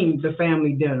planning the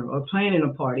family dinner or planning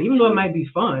a party, even though it might be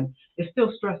fun, it's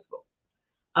still stressful.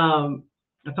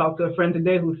 I talked to a friend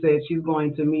today who said she's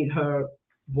going to meet her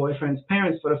boyfriend's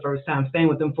parents for the first time, staying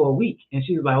with them for a week, and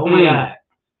she was like, "Oh my God!"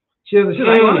 She was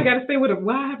like, "Well, I got to stay with them.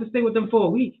 Why I have to stay with them for a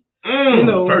week?"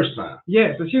 First time.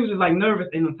 Yeah, so she was just like nervous,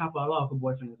 and on top of all, her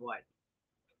boyfriend is white.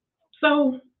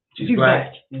 So she's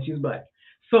black, and she's black.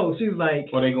 So she was like,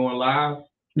 "Are they going live?"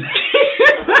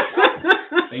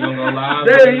 They gonna go live?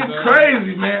 Dang, you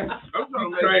crazy, man. I'm trying to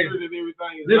make sure that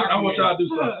everything is. I want y'all to do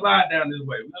something. Slide down this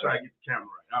way. We try to get the camera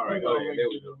right. All right, go ahead. There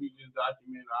we go. We just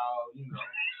document all,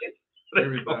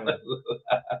 everything.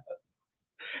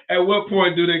 At what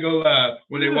point do they go live?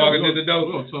 When they walk into the door?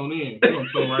 We're gonna tune in. We're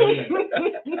gonna tune right in.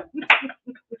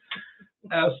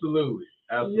 Absolutely.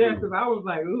 Yeah, because I was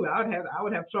like, ooh, I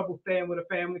would have trouble staying with a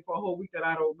family for a whole week that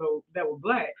I don't know that were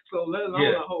black. So let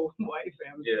alone a whole white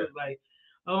family. Yeah. It was like,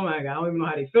 oh my God, I don't even know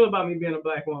how they feel about me being a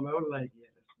black woman. I was like, yeah,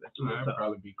 that's that'd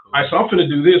probably be cool. All right, so I'm gonna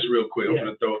do this real quick. I'm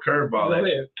gonna throw a curveball at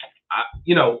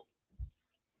you.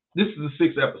 This is the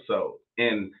 6th episode,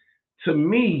 and to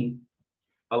me,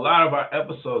 a lot of our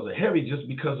episodes are heavy just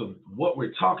because of what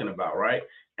we're talking about, right?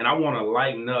 And I want to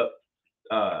lighten up,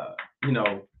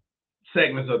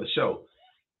 segments of the show.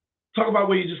 Talk about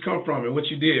where you just come from and what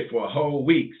you did for a whole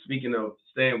week. Speaking of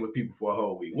staying with people for a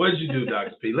whole week, what did you do,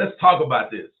 Dr. P? Let's talk about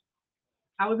this.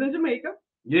 I was in Jamaica.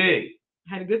 Yay.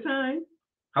 Had a good time.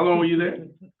 How long were you there?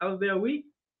 I was there a week.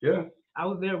 Yeah. I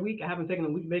was there a week. I haven't taken a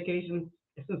week vacation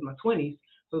since my 20s.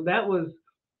 So that was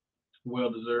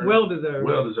well-deserved.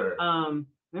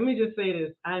 Let me just say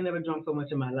this. I never drunk so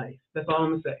much in my life. That's all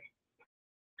I'm going to say.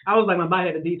 I was like, my body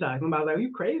had a detox. My body was like, are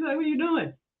you crazy? Like, what are you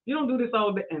doing? You don't do this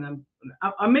all day. And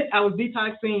I admit I was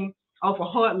detoxing off of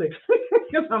hard liquor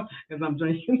because I'm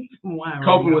drinking some wine.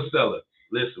 Coping with Stella.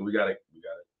 Listen, we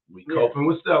coping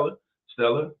with Stella.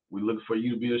 Stella, we look for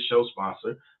you to be a show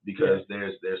sponsor because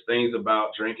there's things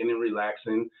about drinking and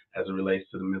relaxing as it relates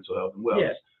to the mental health and wellness.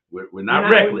 Yes. We're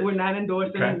not reckless. We're not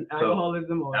endorsing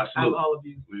alcoholism or alcohol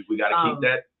abuse. We got to keep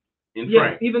that in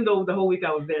frame. Even though the whole week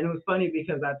I was there, and it was funny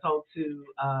because I talked to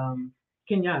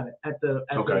Kenyatta at the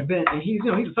event, and he's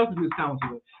a substance abuse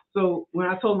counselor. So when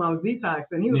I told him I was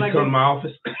detoxing, he was like, "Come to my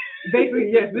office."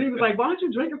 Basically, yes. He was like, "Why aren't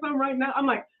you drinking something right now?" I'm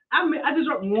like, I just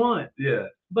drank one. Yeah.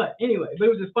 But anyway, it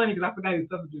was just funny because I forgot he was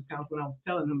substance abuse counselor when I was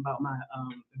telling him about my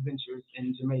adventures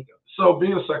in Jamaica. So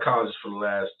being a psychologist for the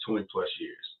last 20+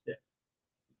 years,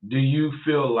 do you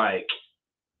feel like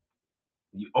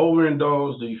you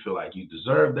overindulge? Do you feel like you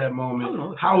deserve that moment? Oh,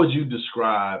 no. How would you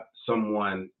describe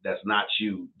someone that's not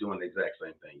you doing the exact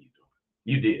same thing you do?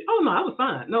 You did. Oh no, I was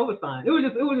fine. No, it was fine. It was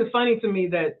just funny to me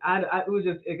that it was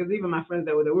just because even my friends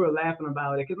that were there, we were laughing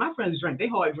about it because my friends drink. They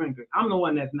hard drinkers. I'm the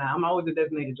one that's not. I'm always the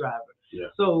designated driver. Yeah.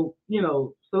 So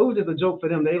so it was just a joke for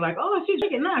them. They like, oh, she's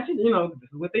drinking now. She, this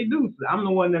is what they do. So I'm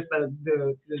the one that's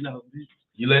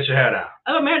You let your hair down.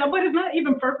 Oh man, but it's not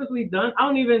even purposely done.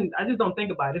 I just don't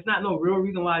think about it. It's not no real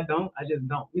reason why I don't. I just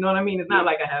don't. You know what I mean? It's not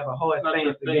like I have a hard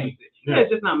stance against it. Yeah, it's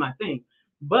just not my thing.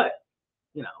 But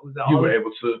it was all. You were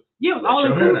able to. Yeah, it was all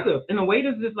inclusive. And the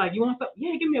waiter's just like, you want something?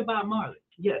 Yeah, give me a Bob Marley.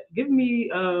 Yes, give me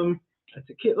a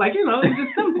tequila. Like it's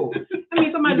just simple. I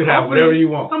mean, somebody's you can have whatever you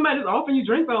want. Somebody's offering you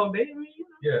drinks all day. I mean,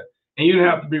 Yeah, and you didn't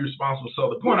have to be responsible. So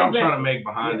the point I'm trying to make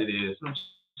behind it is,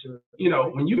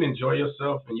 when you can enjoy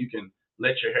yourself and you can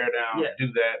let your hair down, do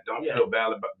that. Don't feel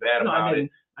bad about it.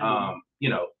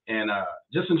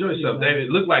 Just enjoy yourself. David,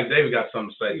 look like David got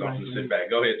something to say. So I'm gonna sit back.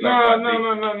 Go ahead. No. That's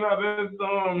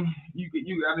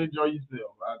you gotta enjoy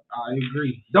yourself. I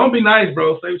agree. Don't be nice,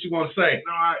 bro. Say what you want to say.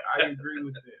 No, I agree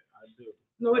with that. I do.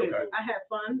 No, it is. I had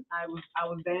fun. I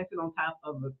was dancing on top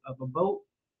of a boat.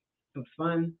 It was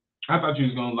fun. I thought you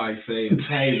was gonna like say a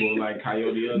table like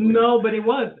Coyote Ugly. No, but it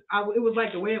was. It was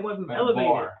like the way it was like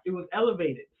elevated. It was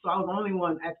elevated. So I was the only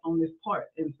one on this part,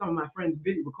 and some of my friends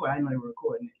video recorded. I didn't know they were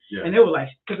recording it, and they were like,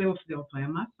 because they were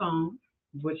playing my song,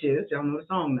 which is y'all know the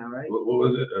song now, right? What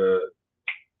was it?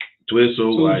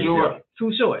 Twistle. Too short.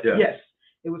 Too short. Yeah. Yes.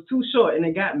 It was Too Short, and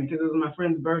it got me because it was my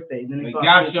friend's birthday. And then they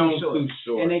got you on Too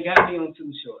Short. And they got me on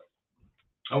Too Short.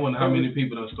 I wonder how many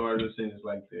people have started a sentence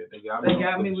like that. They got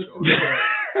me with Too Too Short.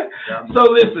 Short. So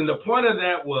listen, the point of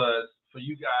that was for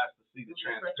you guys to see the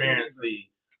transparency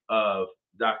of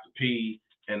Dr. P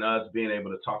and us being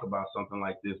able to talk about something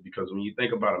like this, because when you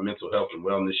think about a mental health and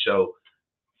wellness show,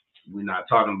 we're not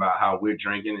talking about how we're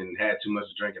drinking and had too much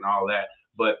to drink and all that,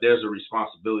 but there's a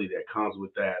responsibility that comes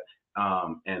with that.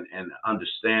 And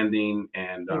understanding,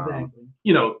 and exactly.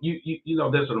 you know,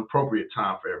 there's an appropriate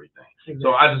time for everything. Exactly.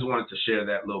 So I just wanted to share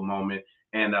that little moment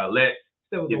and let.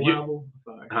 There was a wobble.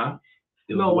 Sorry. Huh?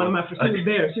 No, one of my friends, she was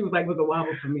there. She was like, "It was a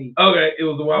wobble for me." Okay, it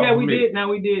was a wobble. Yeah, we did. Now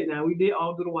we did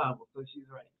all do the wobble. So she's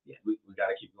right. Yeah. We got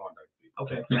to keep going, Dr. P.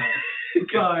 Okay.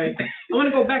 Sorry. I want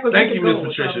to go back. Thank you, Miss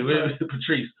Patricia.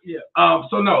 Patrice. Yeah.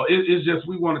 So no, it's just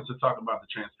we wanted to talk about the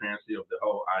transparency of the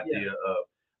whole idea of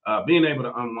being able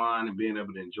to unwind and being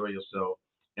able to enjoy yourself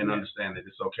and understand that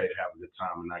it's okay to have a good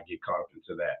time and not get caught up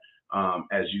into that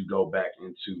as you go back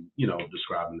into,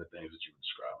 describing the things that you were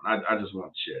describing. I just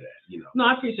want to share that, No,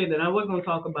 I appreciate that. I was going to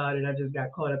talk about it. I just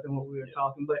got caught up in what we were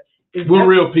talking. But we're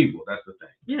real people. That's the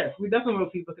thing. Yes, we're definitely real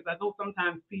people, because I know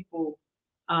sometimes people,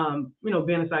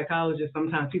 being a psychologist,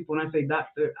 sometimes people, when I say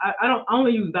doctor, I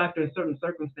only use doctor in certain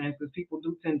circumstances. People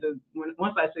do tend to,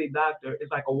 once I say doctor,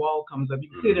 it's like a wall comes up. You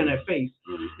can see it in their face.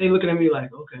 Mm-hmm. They looking at me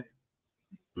like, okay.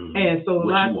 Mm-hmm. And so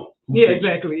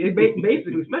exactly. It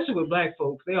basically, especially with Black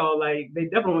folks, they all like, they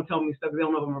definitely want to tell me stuff. They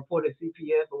don't know if I'm reported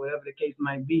CPS or whatever the case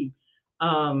might be.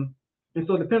 And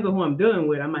so it depends on who I'm dealing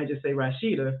with. I might just say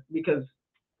Rashida, because,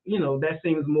 that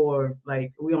seems more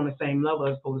like we're on the same level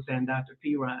as opposed to saying Dr.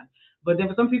 Piron. But then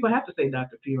for some people, I have to say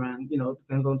Dr. Piron,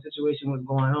 depends on the situation, what's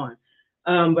going on.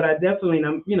 But I definitely,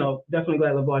 I'm, definitely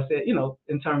glad LeVar said,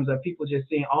 in terms of people just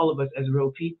seeing all of us as real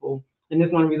people. And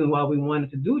that's one of the reasons why we wanted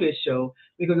to do this show,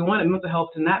 because we wanted mental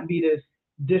health to not be this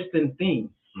distant thing.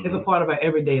 Mm-hmm. It's a part of our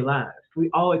everyday lives. We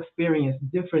all experience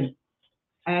different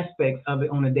aspects of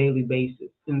it on a daily basis.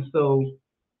 And so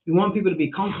we want people to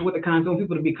be comfortable with the content. We want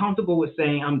people to be comfortable with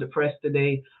saying, I'm depressed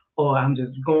today, or I'm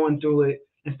just going through it,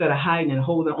 instead of hiding and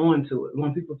holding on to it. We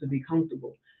want people to be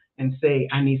comfortable and say,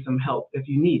 I need some help if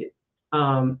you need it.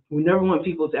 We never want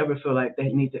people to ever feel like they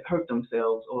need to hurt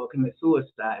themselves or commit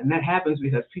suicide. And that happens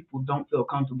because people don't feel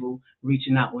comfortable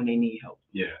reaching out when they need help.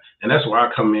 Yeah. And that's where I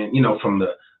come in, from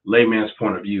the layman's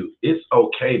point of view. It's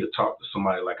okay to talk to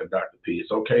somebody like a Dr. P.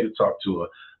 It's okay to talk to a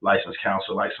licensed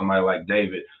counselor like somebody like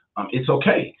David. It's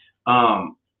okay.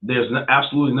 There's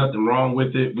absolutely nothing wrong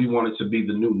with it. We want it to be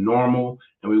the new normal,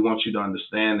 and we want you to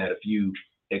understand that if you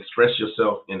express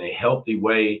yourself in a healthy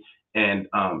way and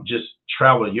just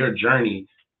travel your journey,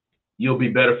 you'll be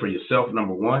better for yourself,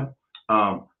 number one.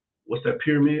 What's that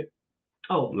pyramid?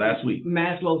 Oh, last week.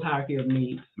 Maslow's hierarchy of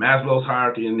needs. Maslow's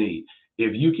hierarchy of needs.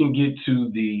 If you can get to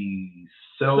the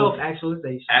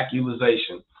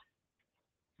self-actualization,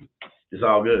 it's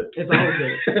all good. It's all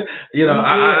good.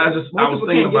 I was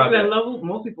thinking about that. Level.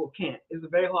 Most people can't. It's a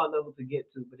very hard level to get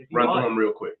to. But if you run through them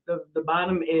real quick. The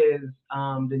bottom is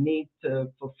the need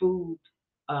for food,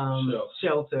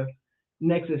 shelter.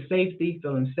 Next is safety,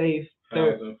 feeling safe.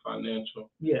 Third, financial.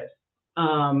 Yes.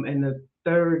 And the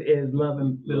third is love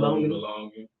and belonging.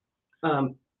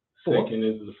 Second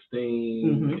is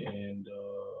esteem and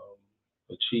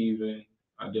achieving,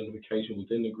 identification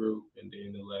within the group, and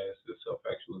then the last is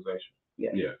self-actualization.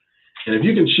 Yeah. And if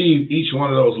you can achieve each one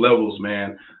of those levels,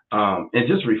 man, and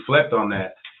just reflect on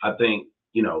that, I think,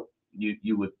 you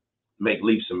would make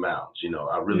leaps and bounds.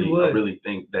 I really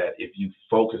think that if you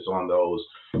focus on those,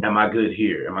 am I good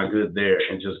here? Am I good there?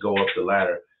 And just go up the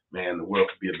ladder, man, the world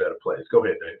could be a better place. Go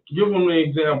ahead, Dave. Give them the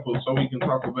examples so we can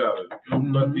talk about it.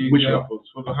 Let the examples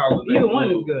for the holiday. Either one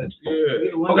is good.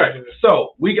 Yeah. Okay,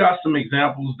 so we got some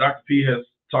examples. Dr. P has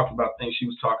talked about things she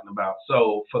was talking about.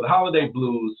 So for the holiday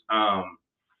blues, I'm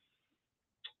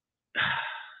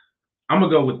gonna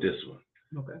go with this one.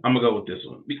 Okay. I'm gonna go with this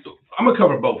one. I'm gonna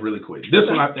cover both really quick. This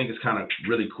one I think is kind of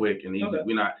really quick and easy. Okay.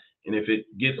 And if it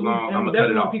gets long, I'm gonna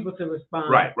cut it off. People to respond.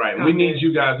 Right. We need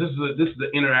you guys. This is the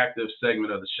interactive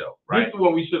segment of the show. Right. This is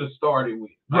what we should have started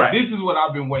with. Right. This is what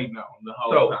I've been waiting on the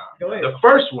whole time. Go ahead. The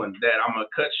first one that I'm gonna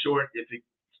cut short if it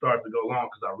starts to go long,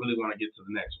 because I really want to get to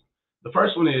the next one. The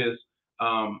first one is,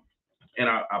 and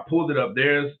I pulled it up.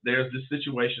 There's this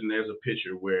situation. There's a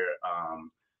picture where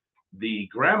the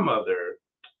grandmother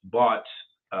bought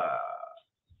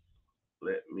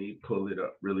Let me pull it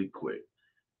up really quick.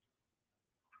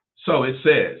 So it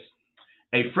says,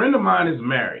 a friend of mine is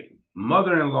married.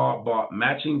 Mother-in-law bought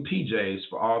matching PJs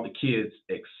for all the kids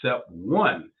except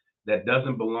one that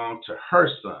doesn't belong to her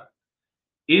son.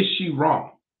 Is she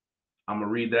wrong? I'm going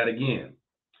to read that again.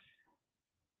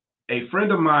 A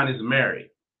friend of mine is married.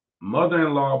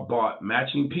 Mother-in-law bought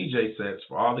matching PJ sets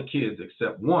for all the kids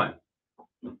except one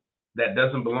that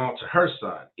doesn't belong to her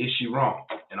son. Is she wrong?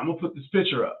 And I'm going to put this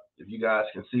picture up if you guys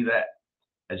can see that.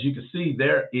 As you can see,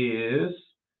 there is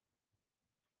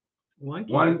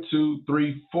 1, 2,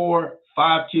 3, 4,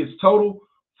 5 kids total.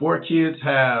 4 kids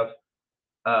have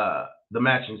the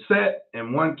matching set,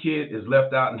 and 1 kid is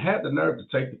left out and had the nerve to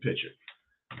take the picture.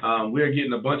 We're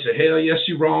getting a bunch of hell yes,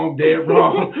 you wrong, dead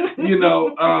wrong,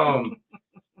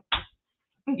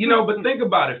 but think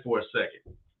about it for a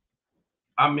second.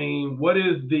 I mean, what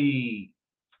is the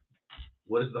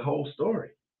whole story?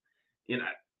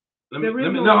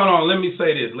 Let me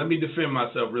say this. Let me defend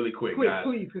myself really quick, guys.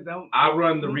 Please, I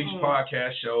run the Reach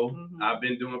Podcast Show. I've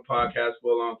been doing podcasts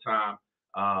for a long time.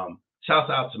 Shouts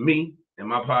out to me and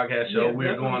my podcast show.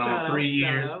 We're going on 3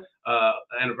 years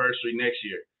anniversary next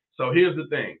year. So here's the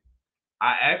thing.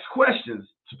 I ask questions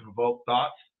to provoke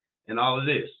thoughts and all of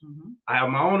this. I have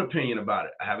my own opinion about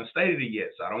it. I haven't stated it yet,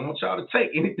 so I don't want y'all to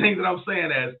take anything that I'm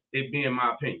saying as it being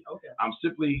my opinion. Okay. I'm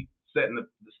simply setting the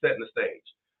stage.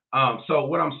 So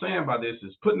what I'm saying by this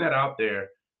is putting that out there.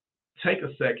 Take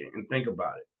a second and think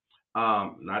about it.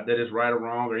 Not that it's right or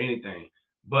wrong or anything,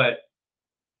 but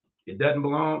it doesn't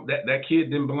belong. That kid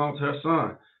didn't belong to her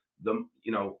son.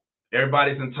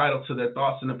 Everybody's entitled to their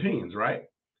thoughts and opinions, right?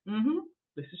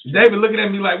 David looking at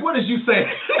me like, what did you say?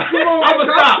 I'm gonna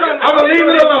stop. I'm gonna leave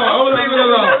it alone.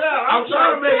 I'm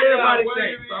trying to make everybody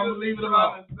think, so I'm gonna leave it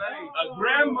alone. A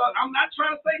grandmother. I'm not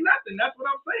trying to say nothing. That's what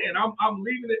I'm saying. I'm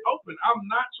leaving it open. I'm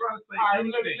not trying to say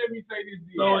anything. Let me say this.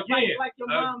 So again, like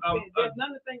your mom said, there's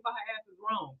none of the things about her ass is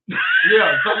wrong.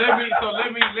 Yeah. So let me, because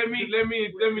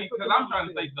I'm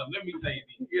trying to say something. Let me say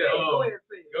this. Yeah. Go ahead.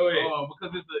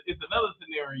 Because it's another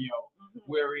scenario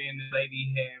wherein the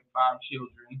lady had 5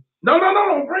 children. No,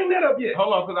 don't bring that up yet.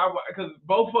 Hold on, because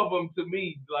both of them to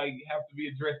me have to be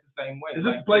addressed the same way. Is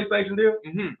this a PlayStation deal?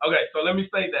 Okay, so let me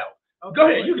say that. Okay, go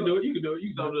ahead, you can do it.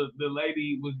 So the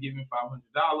lady was given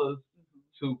 $500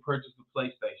 to purchase a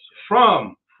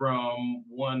PlayStation from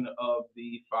one of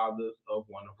the fathers of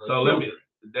one of her So children.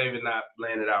 David not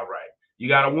laying it out right. You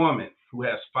got a woman who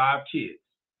has 5 kids,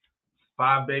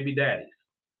 5 baby daddies.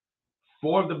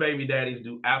 4 of the baby daddies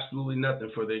do absolutely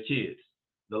nothing for their kids.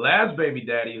 The last baby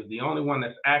daddy is the only one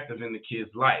that's active in the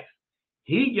kid's life.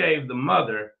 He gave the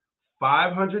mother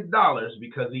 $500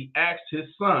 because he asked his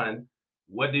son,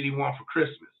 what did he want for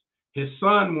Christmas? His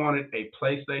son wanted a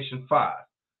PlayStation 5.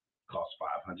 Cost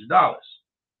 $500.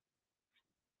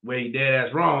 Where he dead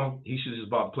ass wrong, he should have just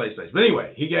bought the PlayStation. But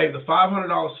anyway, he gave the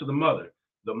 $500 to the mother.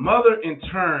 The mother, in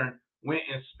turn, went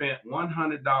and spent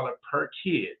 $100 per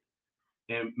kid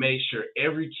and made sure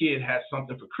every kid has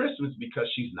something for Christmas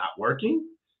because she's not working.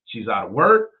 She's out of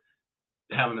work,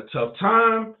 having a tough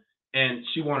time, and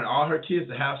she wanted all her kids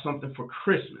to have something for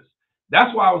Christmas.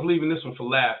 That's why I was leaving this one for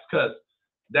last, because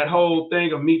that whole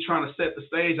thing of me trying to set the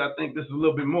stage, I think this is a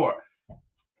little bit more.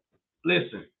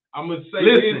 Listen, I'm going to say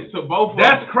this to both of them.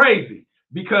 That's crazy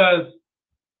because,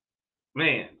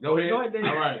 man, go ahead. All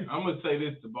right, I'm going to say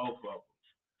this to both of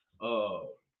them.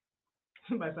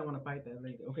 Somebody want to fight that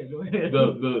later. Okay, go ahead.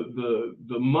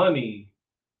 The money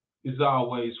is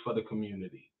always for the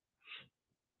community.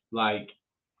 Like,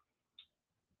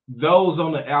 those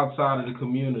on the outside of the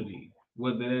community,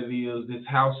 whether it is this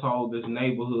household, this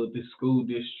neighborhood, this school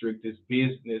district, this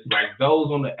business, like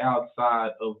those on the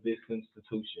outside of this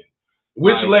institution.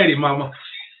 Which lady, mama?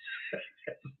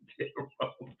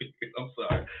 I'm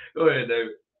sorry. Go ahead,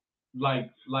 David.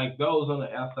 Like those on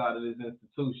the outside of this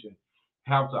institution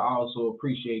have to also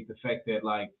appreciate the fact that,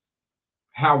 like,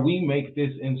 how we make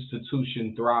this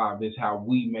institution thrive is how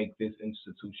we make this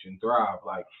institution thrive.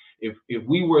 Like, if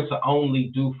we were to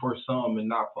only do for some and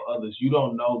not for others, you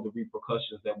don't know the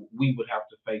repercussions that we would have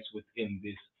to face within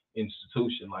this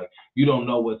institution. Like, you don't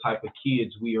know what type of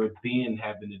kids we are then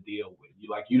having to deal with.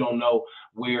 You don't know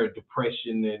where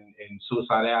depression and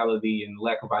suicidality and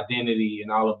lack of identity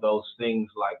and all of those things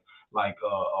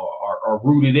are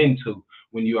rooted into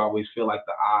when you always feel like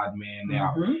the odd man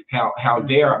out. How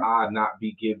dare I not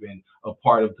be given a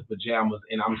part of the pajamas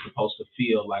and I'm supposed to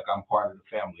feel like I'm part of the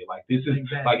family? Like, this is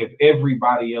like, if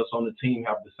everybody else on the team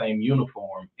have the same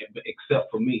uniform except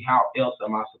for me, how else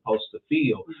am I supposed to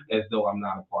feel as though I'm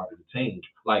not a part of the team?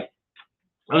 Like,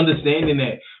 understanding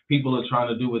that people are trying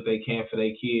to do what they can for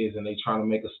their kids, and they trying to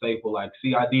make a staple like,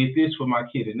 see, I did this for my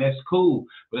kid, and that's cool.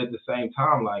 But at the same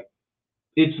time, like,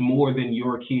 it's more than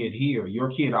your kid here.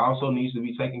 Your kid also needs to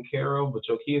be taken care of, but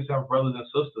your kids have brothers and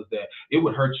sisters that it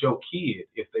would hurt your kid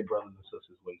if their brothers and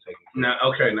sisters weren't taken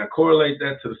care of. Now correlate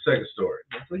that to the second story.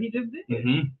 That's what he just did.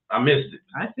 Mm-hmm. I missed it.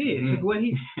 I see it.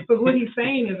 Because what he's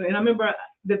saying is, and I remember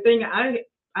the thing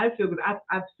I feel, because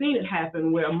I've seen it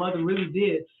happen where a mother really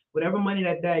did whatever money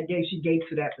that dad gave, she gave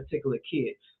to that particular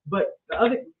kid. But the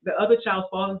other child's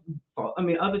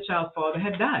father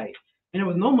had died. And there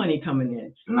was no money coming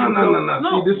in. No.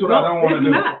 See, this is what I don't want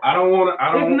to do. I don't want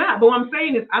to. It's not. But what I'm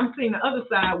saying is, I'm seeing the other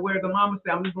side where the mama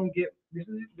said, "I'm just gonna give this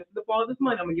is the father's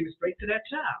money. I'm gonna give it straight to that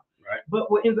child." Right.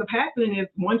 But what ends up happening is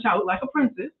one child looked like a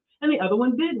princess, and the other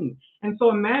one didn't. And so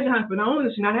imagine how, but not only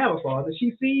does she not have a father,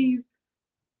 she sees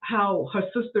how her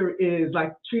sister is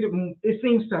like treated. It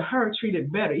seems to her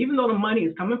treated better, even though the money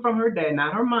is coming from her dad,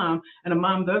 not her mom, and the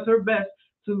mom does her best.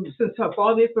 Since her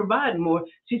father is providing more,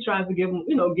 she tries to give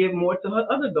more to her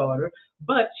other daughter,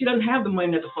 but she doesn't have the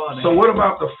money that the father has. What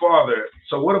about the father?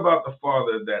 So what about the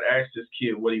father that asked his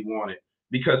kid what he wanted?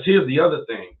 Because here's the other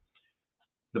thing.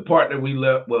 The part that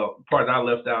I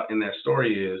left out in that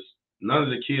story is none of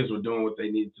the kids were doing what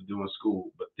they needed to do in school,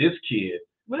 but this kid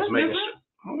was making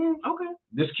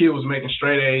This kid was making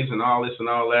straight A's and all this and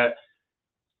all that.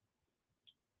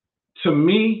 To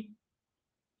me,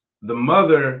 the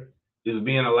mother is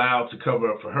being allowed to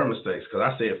cover up for her mistakes, because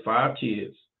I said 5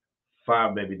 kids,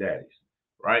 5 baby daddies,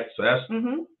 right? So that's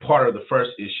part of the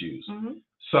first issues.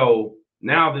 So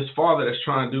now this father that's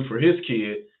trying to do for his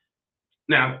kid,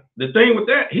 now the thing with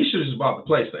that, he should have just bought the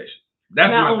PlayStation. That's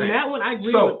now, my thing. That one, I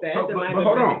agree with that. But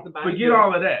hold on, forget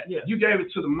all of that. Yeah. You gave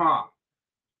it to the mom.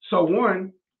 So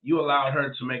one, you allowed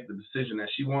her to make the decision that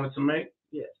she wanted to make.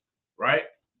 Yes. Right?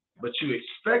 But you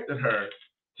expected her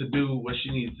to do what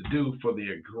she needs to do for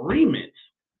the agreement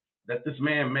that this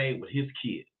man made with his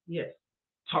kid. Yes.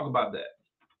 Talk about that.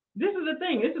 This is the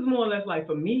thing. This is more or less like,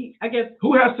 for me, I guess.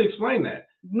 Who has to explain that?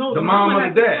 No, the mom or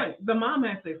the dad? The mom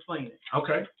has to explain it.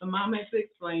 Okay. The mom has to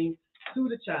explain to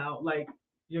the child, like,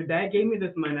 your dad gave me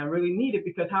this money. I really need it,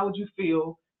 because how would you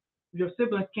feel if your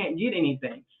siblings can't get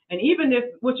anything? And even if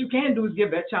what you can do is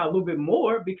give that child a little bit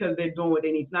more because they're doing what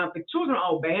they need. Now, if the children are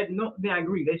all bad, no, then I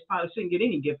agree. They probably shouldn't get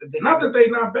any gift. Not that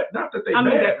they're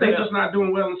bad. They're just not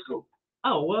doing well in school.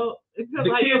 Oh, well. The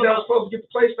kid that was supposed to get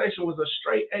the PlayStation was a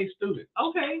straight A student.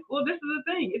 Okay. Well, this is the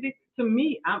thing. To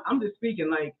me, I'm just speaking,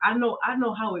 like, I know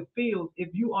how it feels if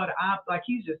you are like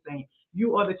he's just saying,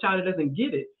 you are the child that doesn't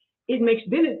get it. Then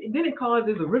it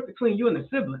causes a rift between you and the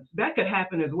siblings. That could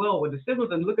happen as well, where the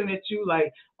siblings are looking at you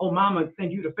like, oh, mama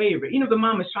sent you the favorite. Even if the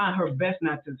mom is trying her best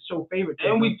not to show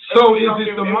favoritism. And is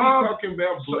it the mom talking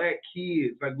about black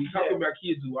kids? Like, we talking about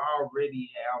kids who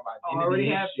already have identity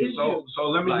issues. So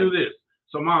let me do this.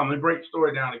 So mom, let me break the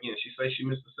story down again. She says she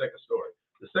missed the second story.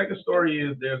 The second story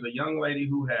is there's a young lady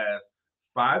who has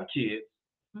 5 kids,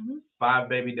 5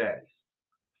 baby daddies.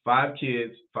 5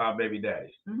 kids, 5 baby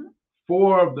daddies.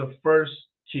 4 of the first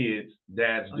kids'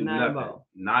 dads do nothing,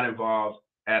 not involved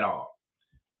at all.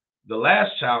 The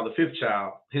last child, the 5th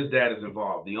child, his dad is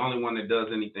involved, the only one that does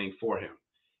anything for him.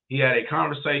 He had a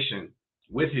conversation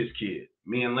with his kid,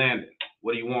 me and Landon.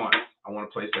 What do you want? I want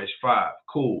a PlayStation 5.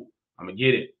 Cool, I'm gonna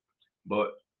get it.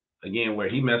 But again, where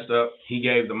he messed up, he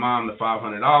gave the mom the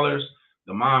 $500.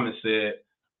 The mom had said,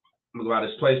 I'm gonna go out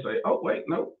this PlayStation. Oh, wait,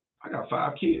 no, I got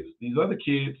 5 kids. These other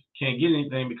kids can't get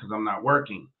anything because I'm not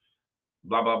working.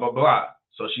 Blah, blah, blah, blah.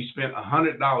 So she spent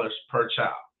 $100 per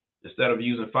child. Instead of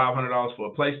using $500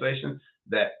 for a PlayStation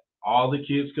that all the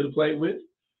kids could have played with,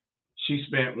 she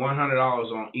spent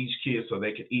 $100 on each kid so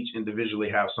they could each individually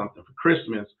have something for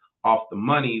Christmas off the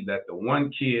money that the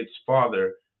one kid's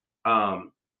father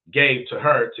gave to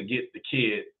her to get the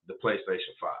kid the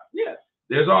PlayStation 5. Yeah.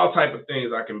 There's all type of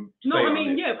things I can say. No, I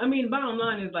mean, yeah. I mean, bottom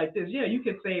line is like this. Yeah, you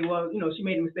could say, well, she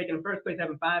made a mistake in the first place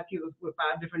having 5 kids with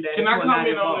 5 different dads. Can I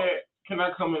comment on that? Can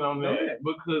I comment on that?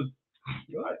 Because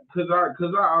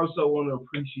I also want to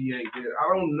appreciate that.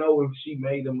 I don't know if she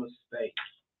made a mistake.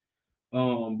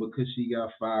 Because she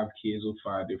got 5 kids with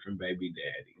 5 different baby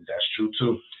daddies. That's true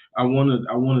too. I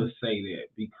wanna say that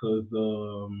because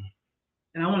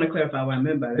and I want to clarify what I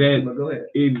meant by that. But go ahead.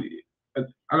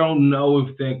 I don't know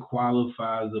if that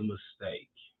qualifies a mistake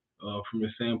from the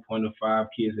standpoint of 5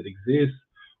 kids that exist,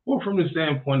 or from the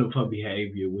standpoint of her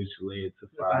behavior, which led to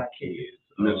 5 kids.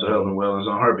 Mental health and wellness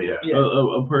on her behalf. Yeah.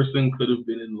 A person could have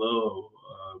been in love.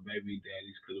 Baby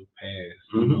daddies could have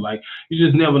passed. Like, you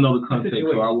just never know the context.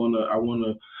 So I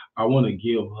wanna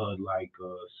give her like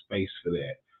space for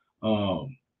that.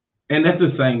 And at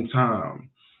the same time,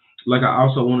 like I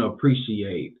also want to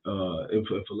appreciate if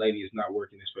a lady is not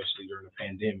working, especially during the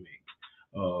pandemic,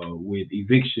 with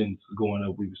evictions going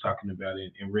up, we was talking about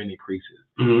it, and rent increases.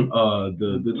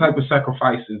 The type of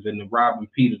sacrifices and the robbing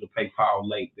Peter to pay Paul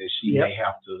late that she may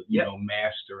have to, you know,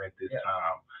 master at this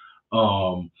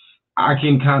time. I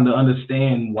can kind of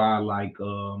understand why, like,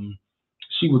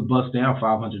 she would bust down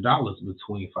 $500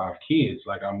 between 5 kids.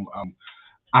 Like,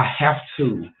 I have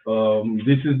to.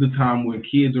 This is the time where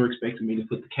kids are expecting me to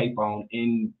put the cape on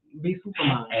and be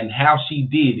Superman. And how she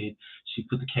did it, she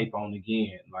put the cape on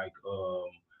again. Like,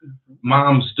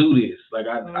 moms do this. Like,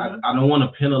 I don't want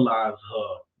to penalize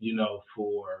her, you know,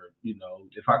 for, you know,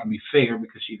 if I can be fair,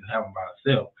 because she didn't have them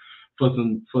by herself, for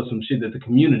some shit that the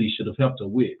community should have helped her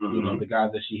with. You know, the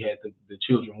guys that she had the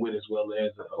children with, as well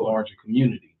as a larger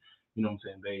community. You know what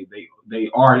I'm saying? They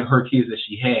are her kids that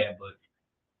she had, but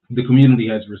the community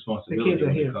has responsibility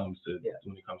when it comes to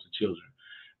children.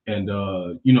 And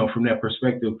you know, from that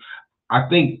perspective, I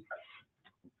think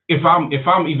if I'm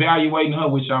evaluating her,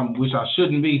 which I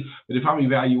shouldn't be, but if I'm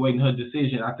evaluating her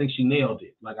decision, I think she nailed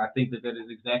it. Like, I think that is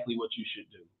exactly what you should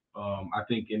do. I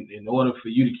think in order for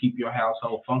you to keep your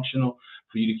household functional,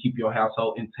 for you to keep your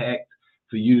household intact,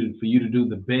 for you to do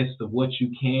the best of what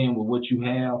you can with what you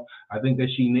have, I think that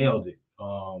she nailed it.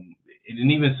 It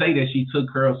didn't even say that she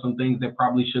took care of some things that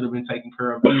probably should have been taken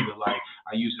care of either. Like,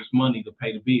 I use this money to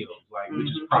pay the bills, like, which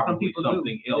is probably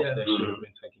something else that should have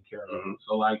been taken care of.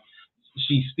 So, like,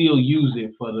 she still used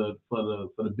it for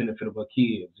the benefit of her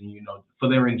kids, and, you know, for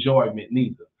their enjoyment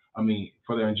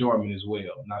for their enjoyment as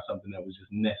well, not something that was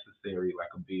just necessary like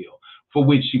a bill, for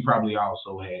which she probably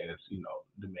also has, you know,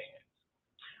 demands.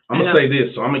 I'm gonna say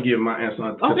this, so I'm gonna give my answer.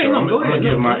 I'm gonna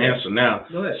give my answer now.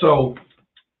 So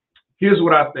here's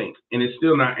what I think, and it's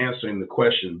still not answering the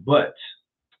question, but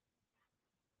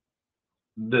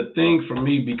the thing for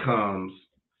me becomes,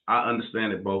 I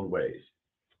understand it both ways.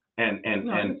 And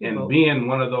being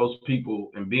one of those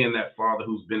people, and being that father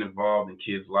who's been involved in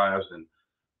kids' lives, and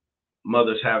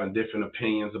mothers having different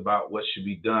opinions about what should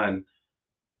be done,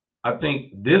 I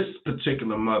think this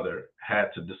particular mother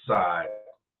had to decide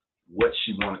what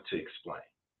she wanted to explain.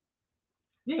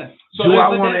 Yeah. So do I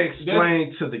want to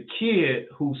explain to the kid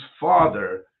whose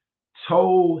father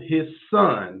told his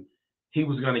son he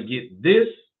was going to get this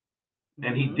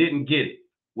and he didn't get it?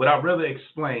 Would I rather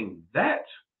explain that,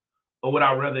 or would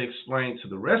I rather explain to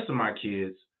the rest of my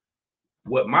kids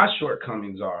what my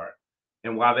shortcomings are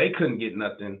and why they couldn't get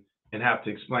nothing, and have to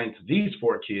explain to these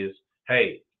 4 kids,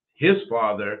 hey, his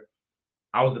father,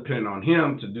 I was depending on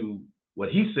him to do what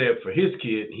he said for his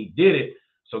kid, and he did it.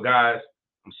 So guys,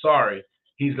 I'm sorry.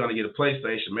 He's going to get a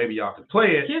PlayStation. Maybe y'all can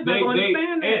play it. Kids don't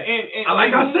understand that. And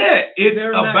like I said, it's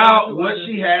about what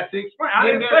she had to explain. I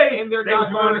didn't say they were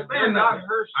going to understand that.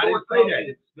 I didn't say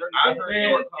that. I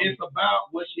said it's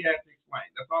about what she had to explain.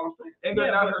 That's all I'm saying. And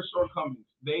they're not her shortcomings.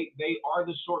 They are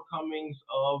the shortcomings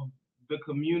of the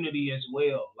community as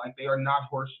well. Like, they are not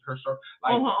her short.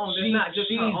 Like,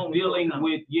 she's dealing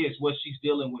with what she's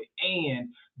dealing with, and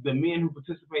the men who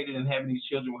participated in having these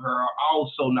children with her are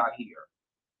also not here.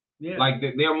 Yeah. Like,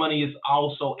 their money is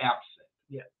also absent.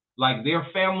 Yeah. Like, their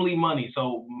family money.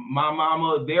 So my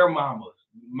mama, their mamas,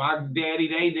 my daddy,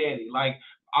 they daddy. Like,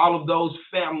 all of those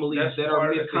families that are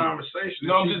missing. The conversation. You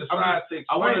know,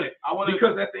 I want to,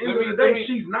 because at the end of the day,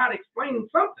 she's not explaining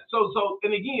something. So,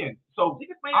 and again,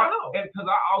 because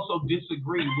I also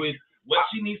disagree with what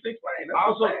she needs to explain. I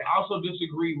also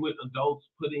disagree with adults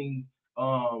putting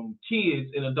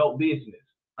kids in adult business.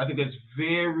 I think that's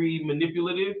very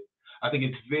manipulative. I think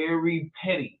it's very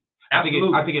petty. I think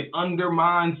it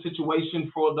undermines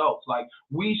situation for adults. Like,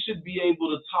 we should be able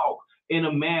to talk in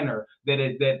a manner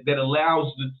that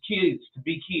allows the kids to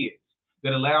be kids,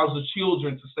 that allows the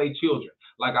children to stay children.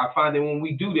 Like, I find that when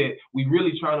we do that, we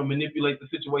really trying to manipulate the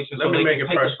situation. Let me make it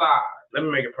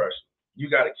personal. You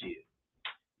got a kid.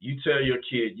 You tell your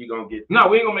kid you're going to get... No,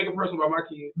 we ain't going to make it personal about my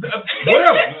kid.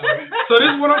 Whatever. So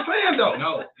this is what I'm saying, though.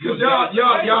 No.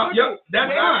 Y'all, that's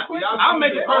fine. I'll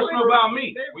make it personal about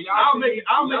me. I'll make it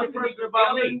personal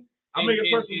about me. I'll make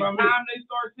it personal about me. Time they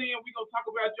start saying we gonna talk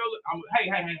about your... Hey.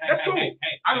 That's cool.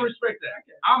 I can respect that.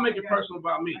 I'll make it personal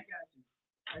about me.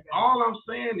 All I'm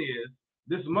saying is,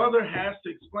 this mother has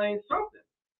to explain something.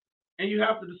 And you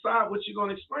have to decide what you're going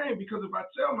to explain, because if I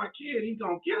tell my kid he's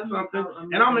going to get something,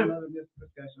 and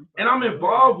I'm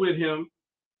involved with him,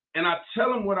 and I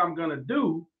tell him what I'm going to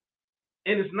do,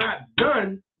 and it's not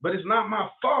done, but it's not my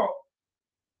fault,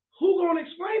 who's going to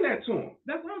explain that to him?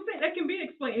 That's what I'm saying. That can be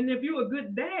explained. And if you're a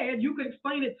good dad, you can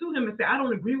explain it to him and say, I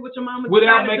don't agree with your mom.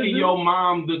 Without making your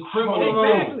mom the criminal.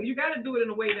 Exactly. You got to do it in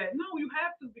a way that, no, you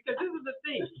have to, because this is the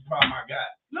thing. This is the problem I got.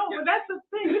 No, but that's the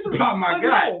thing. This is the problem I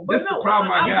got. This is the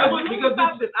problem I got. Because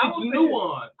it's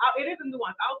nuance. It is a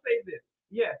nuance. I'll say this.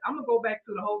 Yes, I'm gonna go back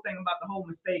to the whole thing about the whole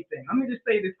mistake thing. I'm gonna just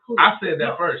say this clearly. I said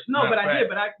that first. No, but I did.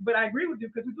 But I agree with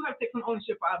you because we do have to take some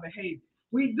ownership for our behavior.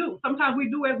 We do. Sometimes we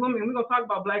do as women. We're gonna talk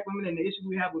about black women and the issues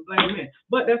we have with black men.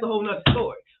 But that's a whole nother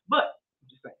story. But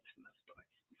I'm just saying that's another story.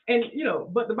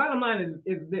 And but the bottom line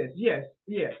is this. Yes.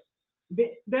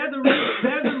 There's a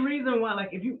reason why.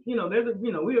 Like if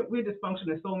we're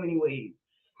dysfunctional in so many ways.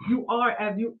 You are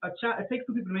a child. It takes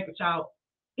two people to make a child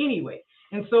anyway.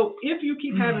 And so if you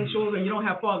keep having children, you don't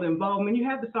have father involvement, you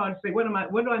have to start to say, what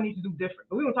do I need to do different?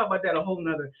 But we're going to talk about that a whole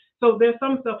nother. So there's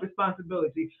some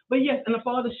self-responsibility. But yes, and the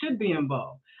father should be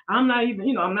involved. I'm not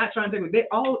even, I'm not trying to take it.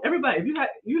 Everybody, if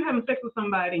you're having sex with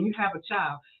somebody and you have a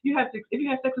child, if you have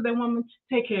sex with that woman,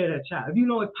 take care of that child. If you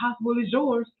know it's possible it's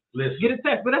yours, listen, get a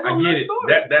test. But that's a whole nother story.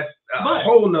 That's a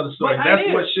whole nother story. That's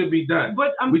what should be done.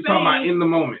 But we're talking about in the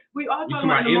moment. We are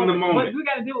talking about in the moment. But we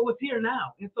got to deal with what's here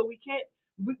now. And so we can't.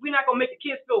 We're not gonna make the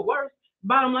kids feel worse.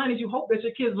 Bottom line is, you hope that your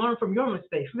kids learn from your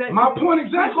mistakes. My point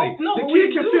exactly. The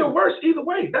kid can feel worse either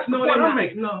way. That's the point I'm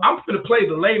making. No. I'm gonna play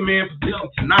the layman position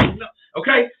tonight.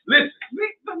 Okay, listen.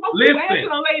 Listen.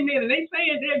 On layman, and they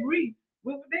saying they agree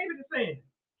with what David is saying.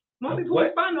 Most people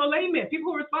respond to layman.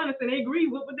 People who respond and they agree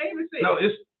with what David said. No,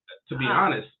 it's to be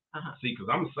honest. See,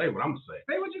 because I'm gonna say what I'm gonna say.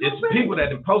 Say what you it's say. People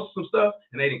that done posted some stuff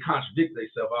and they didn't contradict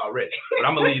themselves already. But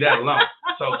I'm gonna leave that alone.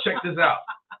 So check this out.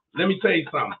 Let me tell you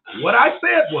something. What I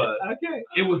said was,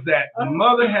 it was that the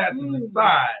mother had to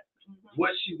decide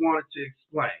what she wanted to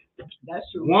explain. That's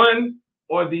true. One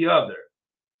or the other.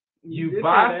 You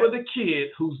buy for the kid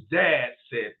whose dad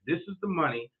said, this is the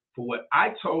money for what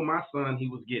I told my son he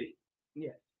was getting.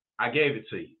 Yes. I gave it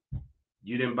to you.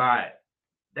 You didn't buy it.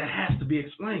 That has to be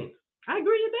explained. I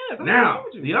agree with that. Now,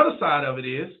 the other side of it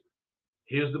is,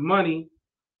 here's the money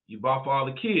you bought for all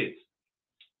the kids.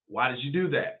 Why did you do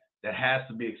that? That has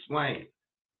to be explained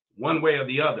one way or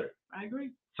the other. I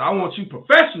agree. So I want you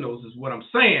professionals, is what I'm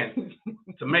saying,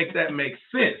 to make that make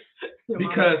sense.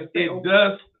 Because it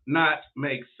does not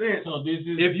make sense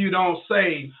if you don't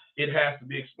say it has to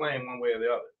be explained one way or the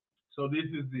other. So this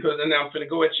is it. And now I'm going to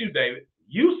go at you, David.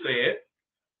 You said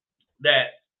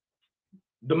that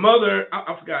the mother,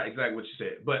 I forgot exactly what you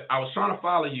said, but I was trying to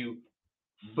follow you.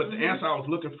 But the answer I was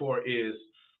looking for is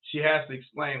she has to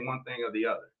explain one thing or the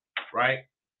other, right?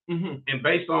 Mm-hmm. And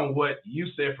based on what you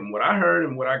said, from what I heard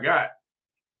and what I got,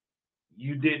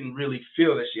 you didn't really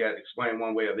feel that she had to explain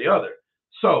one way or the other.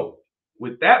 So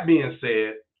with that being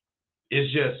said,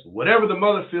 it's just whatever the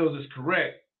mother feels is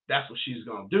correct, that's what she's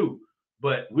going to do.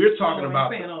 But we're talking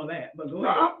about saying all that. But go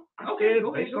ahead. Okay,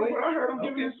 based on what I heard,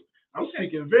 I'm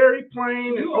speaking very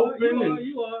plain and open.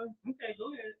 You are. Okay,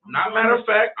 go ahead. Not matter of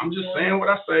fact, I'm just saying what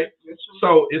I say.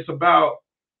 So it's about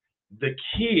the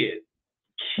kids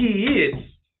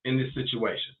in this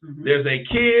situation. Mm-hmm. There's a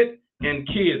kid and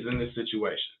kids in this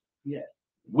situation. Yes.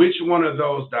 Which one of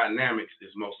those dynamics is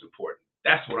most important?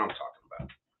 That's what I'm talking about.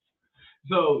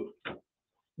 So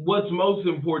what's most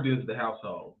important is the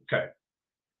household. Okay.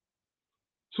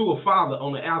 To a father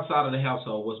on the outside of the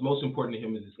household, what's most important to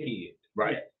him is his kid.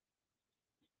 Right. Yes.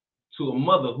 To a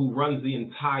mother who runs the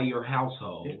entire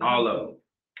household. All of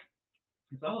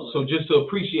them. So just to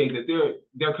appreciate that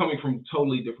they're coming from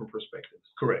totally different perspectives.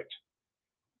 Correct.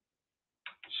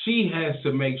 She has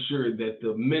to make sure that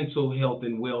the mental health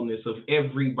and wellness of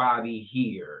everybody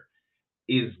here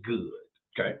is good.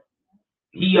 Okay.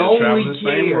 He only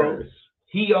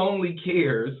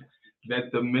cares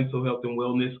that the mental health and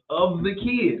wellness of the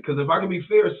kid. Because if I can be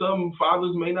fair, some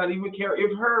fathers may not even care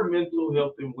if her mental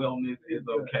health and wellness is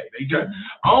okay. They just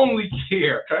only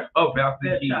care about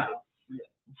the kid.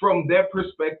 From that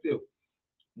perspective,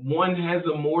 one has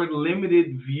a more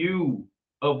limited view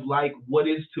of like what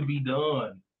is to be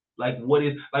done.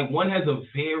 One has a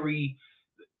very,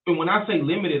 and when I say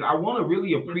limited, I want to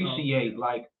really appreciate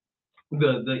like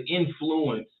the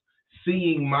influence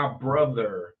seeing my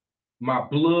brother, my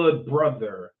blood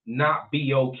brother, not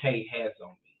be okay has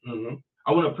on me. Mm-hmm.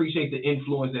 I want to appreciate the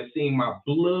influence that seeing my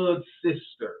blood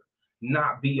sister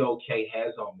not be okay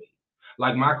has on me.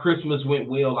 Like my Christmas went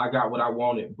well, I got what I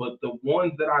wanted, but the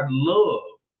ones that I love,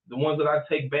 the ones that I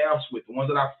take baths with, the ones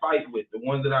that I fight with, the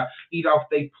ones that I eat off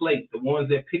their plate, the ones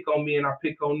that pick on me and I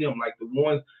pick on them, like the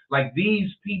ones, like these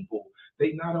people,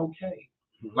 they not okay.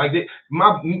 Like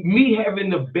me having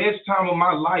the best time of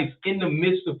my life in the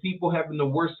midst of people having the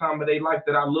worst time of their life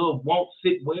that I love won't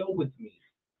sit well with me.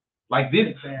 Like this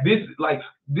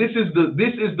is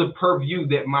the purview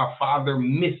that my father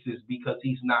misses because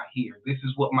he's not here. This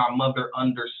is what my mother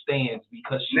understands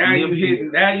because she now you hit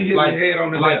your head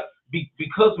on the left.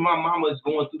 because my mama is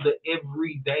going through the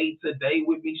everyday today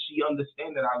with me, she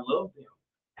understands that I love them.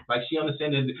 Like she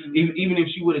understands that even if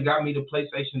she would have got me the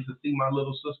PlayStation to see my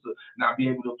little sister not be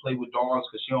able to play with dolls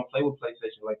because she don't play with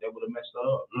PlayStation, like that would have messed her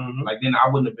up. Like then I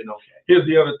wouldn't have been okay. Here's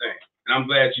the other thing, and I'm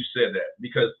glad you said that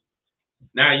because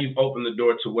now you've opened the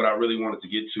door to what I really wanted to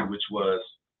get to, which was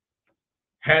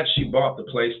had she bought the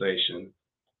PlayStation,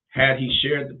 had he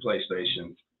shared the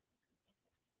PlayStation,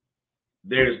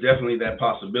 there's definitely that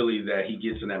possibility that he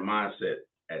gets in that mindset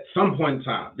at some point in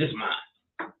time. This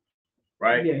mine,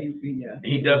 right? Yeah,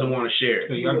 he doesn't want to share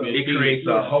it. It creates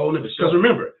a whole new. Because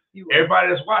remember, everybody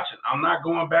that's watching, I'm not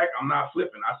going back. I'm not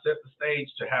flipping. I set the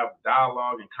stage to have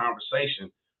dialogue and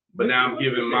conversation, but now I'm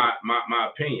giving my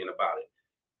opinion about it.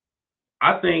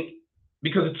 I think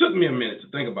because it took me a minute to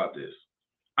think about this.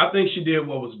 I think she did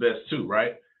what was best too,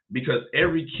 right? Because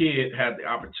every kid had the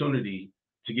opportunity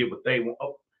to get what they want.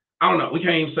 Oh, I don't know. We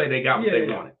can't even say they got what they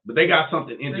wanted, but they got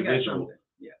something individual.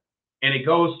 And it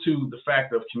goes to the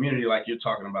fact of community, like you're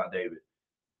talking about, David.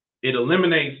 It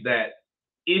eliminates that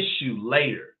issue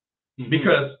later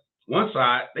because one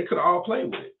side they could all play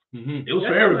with it. It was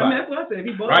for everybody, that's what I said.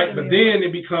 right? But then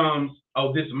it becomes,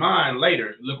 oh, this mine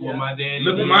later. Look what my daddy.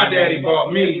 Look what my daddy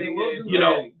bought me. You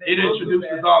know, it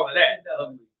introduces all of that.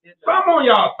 So I'm on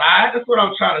y'all side. That's what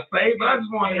I'm trying to say. But I just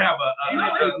want to have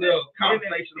a little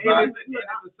conversation about it. And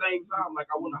at the same time, like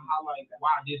I want to highlight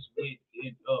why this went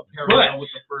in parallel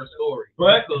with the first story.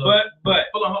 But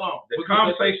hold on. The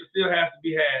conversation still has to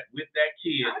be had with that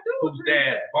kid whose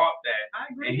dad bought that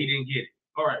and he didn't get it.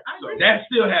 All right, so that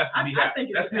still has to be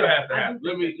happening. That still has to happen.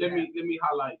 Let me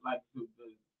highlight like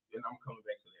and I'm coming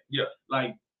back to that. Yeah,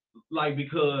 like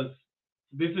because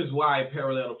this is why it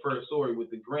paralleled the first story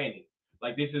with the granny.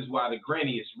 Like this is why the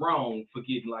granny is wrong for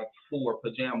getting like 4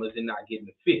 pajamas and not getting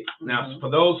the 5th. Now, for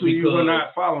those who are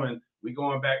not following, we're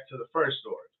going back to the first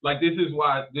story. Like this is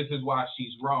why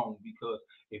she's wrong, because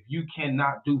if you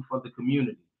cannot do for the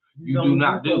community, you do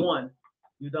not do.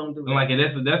 You don't do it. Like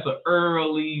that's an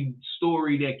early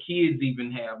story that kids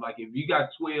even have. Like if you got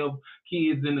 12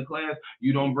 kids in the class,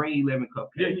 you don't bring 11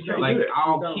 cupcakes. Yeah, like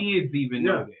all kids even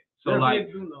know that. So like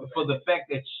for the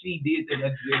fact that she did that,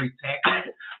 that's very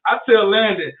tactful. I tell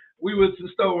Landon, we went to the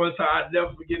store one time. I'll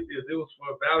never forget this. It was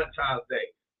for Valentine's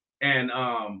Day, and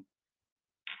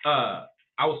I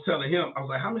was telling him, I was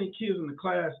like, how many kids in the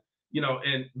class? You know,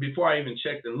 and before I even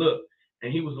checked and looked,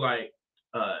 and he was like,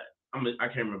 I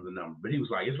can't remember the number, but he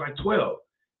was like, it's like 12.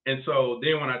 And so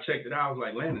then when I checked it out, I was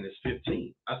like, Landon, it's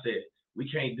 15. I said, we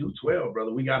can't do 12,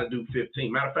 brother. We got to do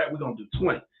 15. Matter of fact, we're going to do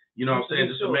 20. You know what I'm saying?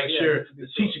 Just to make sure the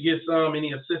teacher gets some,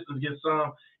 any assistants get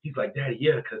some. He's like, Daddy,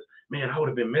 because, man, I would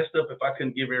have been messed up if I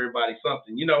couldn't give everybody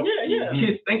something. You know,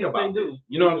 kids think about this.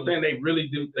 You know what I'm saying? They really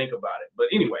do think about it. But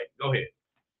anyway, go ahead.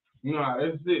 No,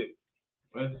 that's it.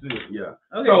 Yeah.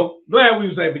 Okay. So glad we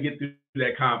was able to get through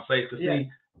that conversation. See,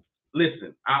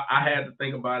 listen, I had to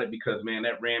think about it because, man,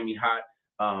 that ran me hot.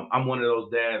 I'm one of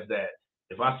those dads that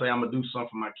if I say I'm going to do something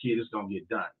for my kid, it's going to get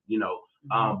done, you know.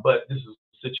 But this is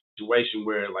a situation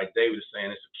where, like David is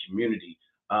saying, it's a community.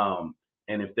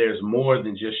 And if there's more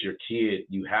than just your kid,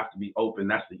 you have to be open.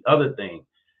 That's the other thing.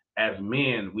 As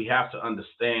men, we have to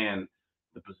understand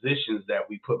the positions that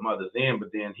we put mothers in.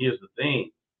 But then here's the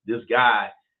thing. This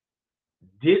guy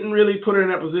didn't really put her in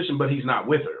that position, but he's not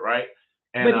with her, right?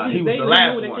 And he was the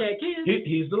last one.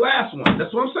 He's the last one.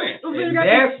 That's what I'm saying. And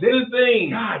that's the thing.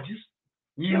 God, just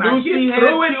you do see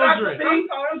through it, Dr. This is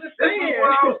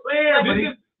what I was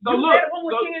saying. So look,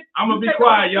 I'm gonna be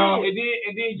quiet, y'all. And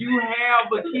then you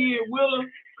have a kid with him,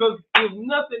 because if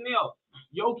nothing else,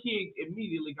 your kid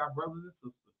immediately got brothers and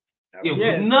sisters.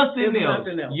 If nothing else,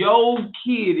 your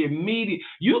kid immediately.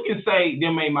 You can say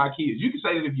them ain't my kids. You can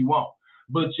say that if you want.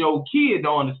 But your kid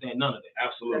don't understand none of that.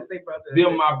 Absolutely.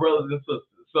 Them my brothers and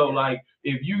sisters. So like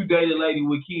if you date a lady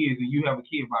with kids and you have a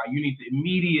kid by, you need to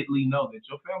immediately know that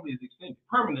your family is extended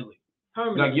permanently.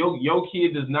 Like your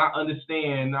kid does not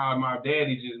understand, nah, my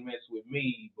daddy just messed with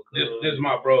me because this is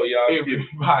my bro, y'all.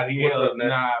 Everybody else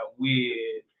not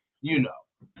with, you know.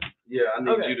 Yeah, I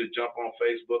need you to jump on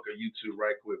Facebook or YouTube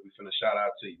right quick. We finna shout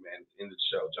out to you, man. End of the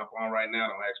show. Jump on right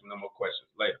now. Don't ask me no more questions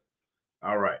later.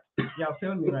 All right. Y'all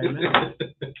feeling me right now.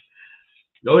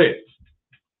 Go ahead.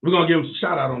 We're going to give him a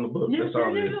shout out on the book. That's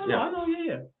all it is. I know,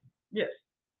 Yes.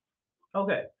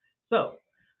 Okay. So,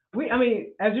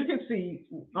 as you can see,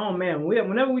 oh man,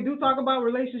 whenever we do talk about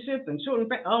relationships and children,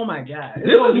 oh my God.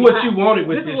 This is what you wanted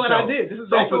with this show. This is what I did.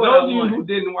 So for those of you who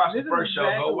didn't watch the first show,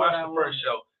 go watch the first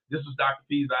show. This was Dr.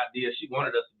 P's idea. She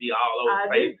wanted us to be all over the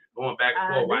place, going back and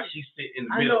forth while she sit in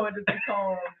the middle. I know it just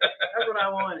become. That's what I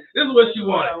wanted. This is what she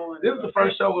wanted. This is the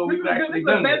first show where we've actually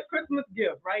done this. This is the best Christmas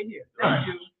gift right here.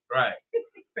 Thank you. Right.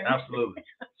 Absolutely.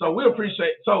 So we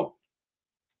appreciate. So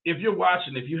if you're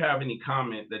watching, if you have any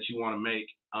comment that you want to make,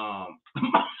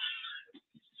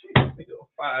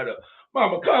 fired up.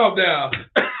 Mama, calm down.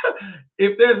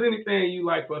 If there's anything you'd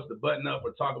like for us to button up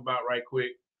or talk about right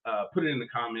quick, put it in the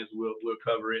comments. We'll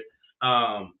cover it.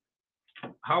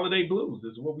 Holiday blues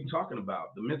is what we're talking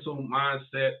about. The mental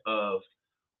mindset of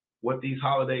what these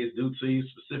holidays do to you,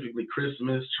 specifically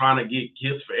Christmas, trying to get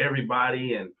gifts for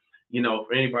everybody. And, you know,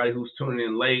 for anybody who's tuning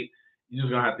in late, you're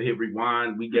just going to have to hit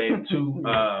rewind. We gave two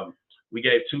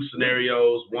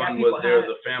scenarios. One was there was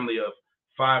a family of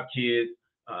 5 kids.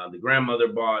 The grandmother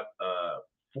bought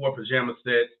 4 pajama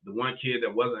sets. The one kid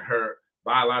that wasn't her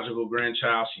biological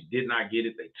grandchild, she did not get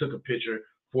it. They took a picture.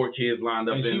 4 kids lined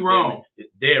up. And she wrong.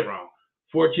 It's dead wrong.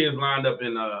 4 kids lined up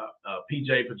in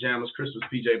PJ pajamas, Christmas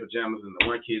PJ pajamas, and the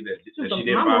one kid that she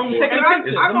didn't buy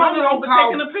for. I normally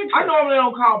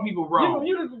don't call people wrong.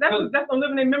 That's gonna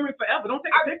live in their memory forever. Don't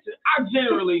take a picture. I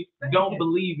generally don't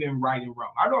believe in right and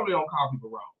wrong. I normally don't call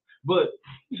people wrong. But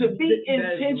to be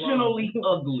intentionally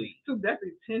ugly. That's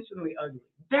intentionally ugly.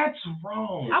 That's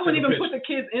wrong. I wouldn't even put the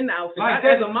kids in the outfit. Like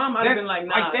as a mom, I'd have been like,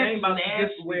 nah, like I ain't about to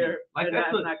just wear. Like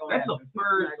that's a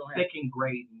first, second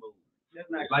grade move. That's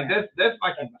like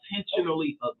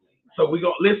intentionally ugly. So we're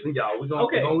gonna listen, y'all. We're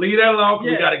gonna leave that alone.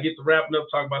 We gotta get to wrapping up,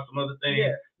 talk about some other things.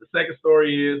 Yeah. The second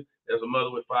story is there's a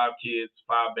mother with 5 kids,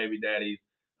 5 baby daddies.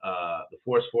 The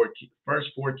first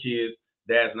 4 kids,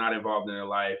 dad's not involved in their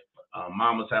life.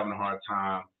 Mama's having a hard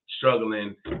time,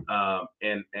 struggling,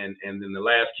 and then the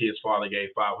last kid's father gave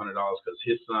 $500 because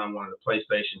his son wanted a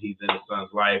PlayStation. He's in his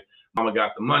son's life. Mama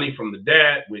got the money from the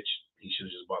dad, which he should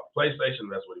have just bought the PlayStation.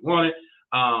 That's what he wanted.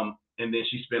 And then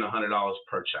she spent $100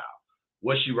 per child.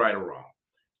 Was she right or wrong?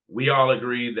 We all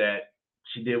agree that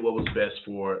she did what was best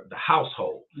for the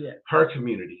household, her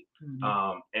community.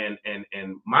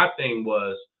 And my thing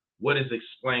was, what is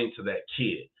explained to that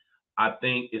kid? I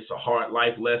think it's a hard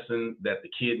life lesson that the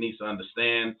kid needs to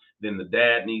understand. Then the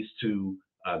dad needs to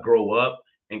grow up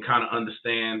and kind of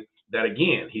understand that,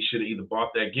 again, he should have either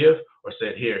bought that gift or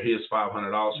said, here's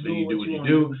 $500 for you, do what you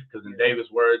do. Because in David's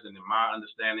words and in my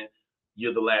understanding,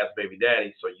 you're the last baby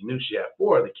daddy, so you knew she had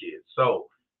 4 of the kids. So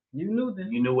you knew this.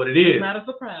 You knew what it is. It's not a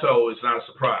surprise. So it's not a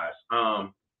surprise.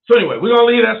 So anyway, we're gonna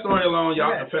leave that story alone.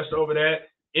 Y'all can fester over that.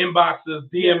 Inbox us,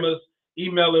 DM us,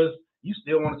 email us. You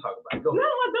still want to talk about it? Go ahead. No,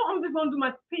 I don't. I'm just gonna do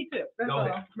my P-tip. Go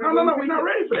ahead. No, we're not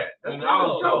ready for that. And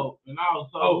also,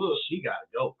 look, she gotta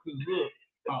go. Cause look,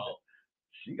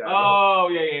 she gotta go.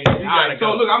 Yeah. All right,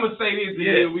 so look, I'm gonna say this, and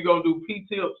then we're gonna do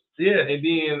P-tips. Yeah. And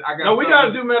then I got we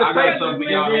gotta do meditation. I got something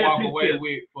y'all to walk away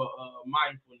with for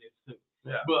mindfulness too.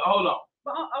 Yeah. But hold on.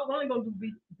 But I was only gonna do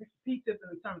P-tips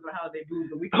in terms of how they do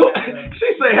the week.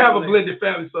 She say have a blended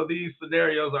family, so these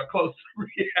scenarios are close to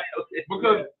reality.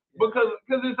 Because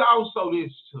it's also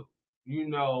this too. You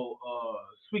know,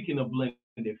 speaking of blended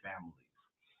families,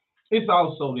 it's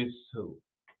also this too.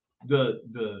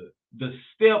 The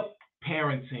step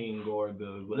parenting, or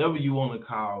the whatever you want to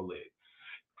call it,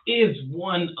 is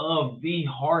one of the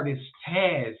hardest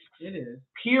tasks. It is.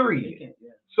 Period.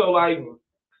 So like,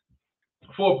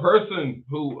 for a person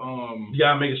who you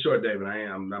gotta make it short, David.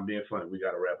 I'm not being funny. We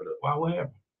gotta wrap it up. Why? What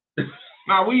happened?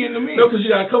 Now we in the mix. No, because you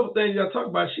got a couple things you gotta talk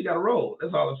about. She gotta roll.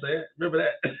 That's all I'm saying. Remember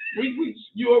that.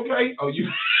 You okay? Oh, you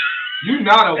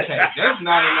not okay. That's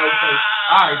not an okay.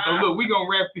 All right, so look, we gonna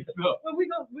wrap this up. Well, we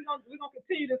gonna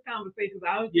continue this conversation.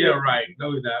 Right. No,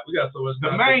 we're not. We got so much.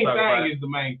 The main thing is the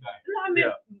main thing.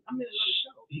 No, I'm in another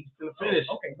show. He's gonna finish.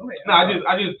 Okay, go ahead. No,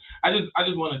 I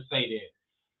just want to say that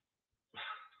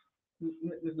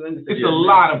it's a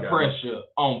lot of pressure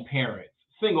on parents,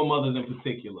 single mothers in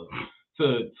particular,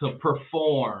 to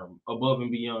perform above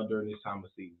and beyond during this time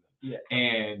of season. Yeah.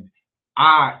 And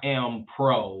I am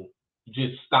pro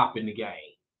just stopping the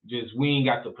game. Just, we ain't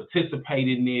got to participate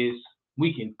in this.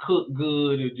 We can cook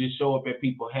good and just show up at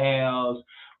people's house.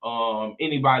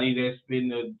 Anybody that's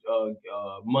spending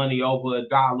money over $1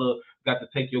 got to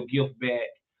take your gift back.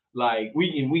 Like,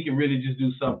 we can really just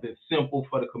do something simple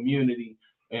for the community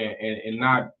and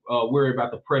not worry about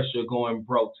the pressure going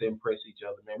broke to impress each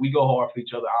other, man. We go hard for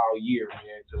each other all year,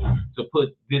 man. To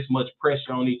put this much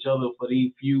pressure on each other for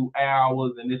these few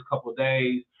hours and this couple of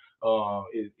days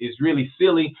is really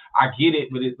silly. I get it,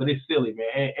 but it's silly,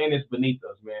 man. And it's beneath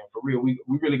us, man. For real, we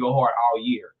really go hard all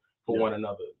year for one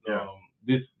another. Yeah.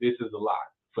 This is a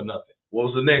lot for nothing. What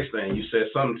was the next thing? You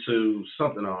said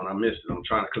something on. I missed it. I'm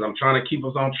trying to keep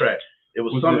us on track. It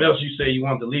was something else you said you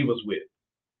wanted to leave us with.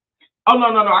 Oh no!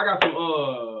 I got some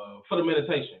for the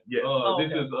meditation. Yeah. This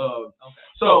is okay.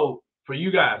 So for you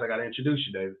guys, I gotta introduce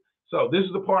you, David. So this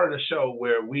is the part of the show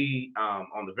where we,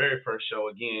 on the very first show,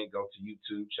 again, go to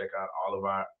YouTube, check out all of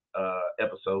our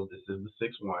episodes. This is the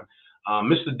sixth one.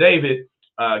 Mr. David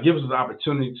gives us the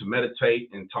opportunity to meditate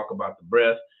and talk about the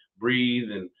breath, breathe,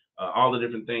 and all the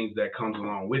different things that comes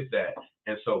along with that.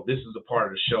 And so this is the part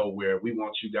of the show where we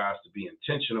want you guys to be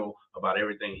intentional about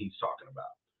everything he's talking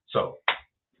about. So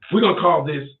we're gonna call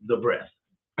this the breath.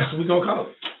 That's what we're gonna call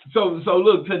it. So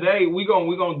look, today we're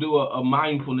gonna do a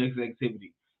mindfulness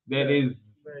activity that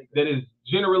is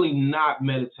generally not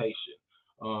meditation,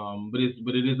 but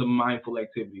it is a mindful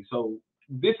activity. So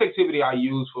this activity I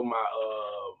use for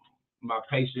my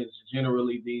patients.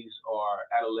 Generally, these are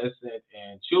adolescent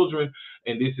and children,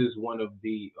 and this is one of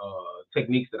the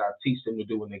techniques that I teach them to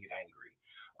do when they get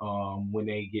angry, when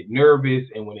they get nervous,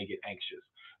 and when they get anxious.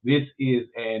 This is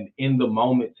an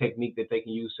in-the-moment technique that they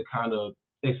can use to kind of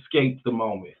escape the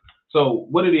moment. So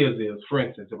what it is, for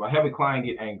instance, if I have a client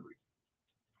get angry,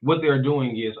 what they're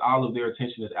doing is all of their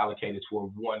attention is allocated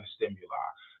toward one stimuli,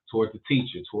 toward the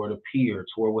teacher, toward a peer,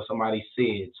 toward what somebody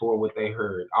said, toward what they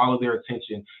heard. All of their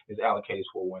attention is allocated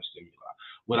toward one stimuli.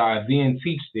 What I then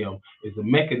teach them is a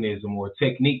mechanism or a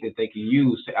technique that they can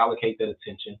use to allocate that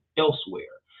attention elsewhere.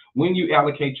 When you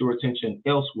allocate your attention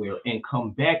elsewhere and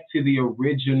come back to the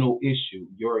original issue,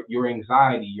 your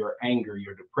anxiety, your anger,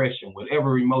 your depression,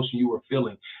 whatever emotion you were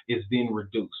feeling is then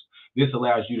reduced. This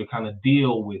allows you to kind of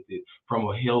deal with it from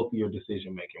a healthier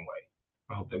decision-making way.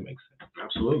 I hope that makes sense.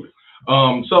 Absolutely.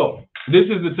 So this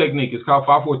is the technique. It's called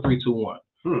 5, 4, 3, 2,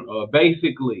 1.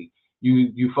 Basically,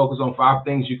 you focus on 5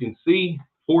 things you can see,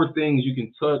 4 things you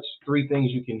can touch, 3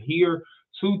 things you can hear,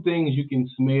 2 things you can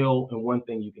smell, and 1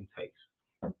 thing you can taste.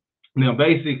 Now,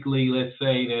 basically, let's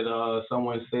say that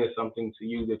someone says something to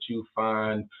you that you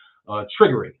find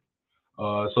triggering.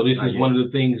 So this is one of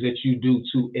the things that you do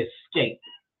to escape.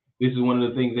 This is one of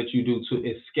the things that you do to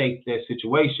escape that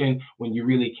situation when you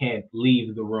really can't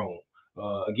leave the room.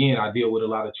 Again, I deal with a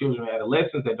lot of children and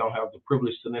adolescents that don't have the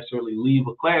privilege to necessarily leave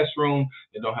a classroom.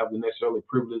 They don't have the necessarily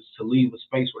privilege to leave a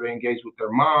space where they engage with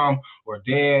their mom or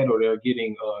dad, or they're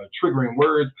getting triggering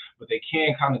words, but they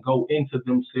can kind of go into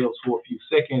themselves for a few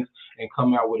seconds and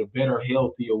come out with a better,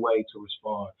 healthier way to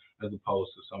respond, as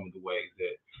opposed to some of the ways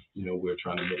that, we're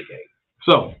trying to mitigate.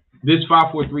 So this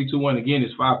 5, 4, 3, 2, 1, again,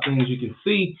 is 5 things you can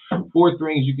see, 4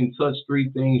 things you can touch,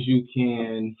 3 things you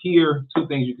can hear, 2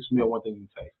 things you can smell, 1 thing you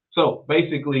can taste. So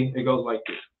basically, it goes like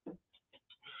this.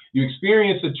 You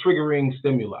experience a triggering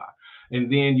stimuli,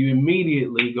 and then you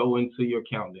immediately go into your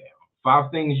countdown.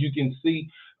 5 things you can see.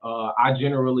 I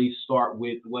generally start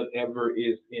with whatever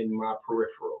is in my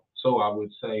peripheral. So I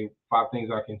would say 5 things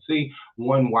I can see: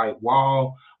 1 white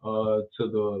wall, to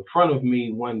the front of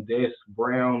me, 1 desk,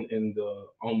 brown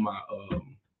on my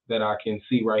that I can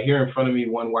see right here in front of me,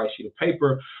 1 white sheet of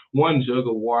paper, 1 jug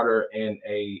of water, and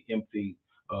a empty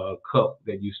cup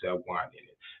that used to have wine in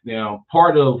it. Now,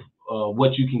 part of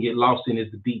what you can get lost in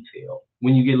is the detail.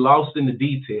 When you get lost in the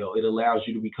detail, it allows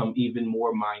you to become even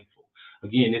more mindful.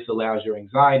 Again, this allows your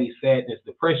anxiety, sadness,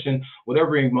 depression,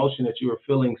 whatever emotion that you are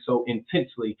feeling so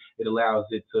intensely, it allows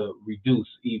it to reduce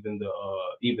even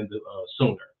the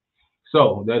sooner.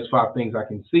 So that's 5 things I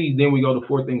can see. Then we go to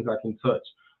 4 things I can touch.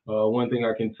 1 thing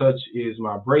I can touch is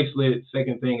my bracelet.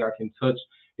 2nd thing I can touch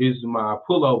is my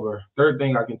pullover. 3rd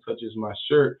thing I can touch is my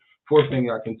shirt. 4th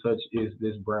thing I can touch is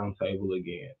this brown table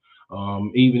again.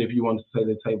 Even if you want to say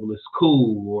the table is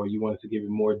cool, or you wanted to give it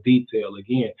more detail,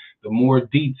 again, the more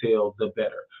detail, the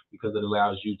better, because it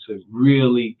allows you to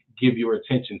really give your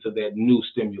attention to that new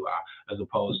stimuli as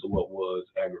opposed to what was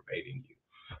aggravating you.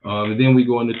 And then we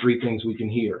go into 3 things we can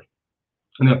hear.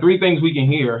 Now, 3 things we can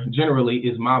hear generally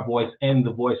is my voice and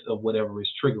the voice of whatever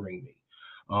is triggering me.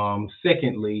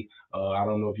 Secondly, I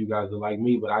don't know if you guys are like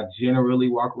me, but I generally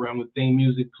walk around with theme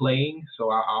music playing. So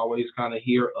I always kind of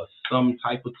hear some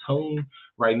type of tune.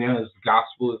 Right now it's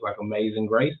gospel, it's like Amazing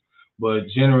Grace, but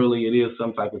generally it is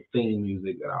some type of theme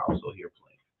music that I also hear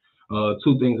playing.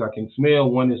 2 things I can smell.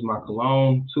 1 is my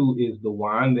cologne. 2 is the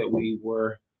wine that we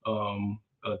were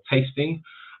tasting.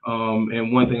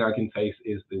 And 1 thing I can taste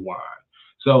is the wine.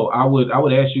 So I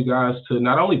would ask you guys to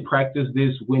not only practice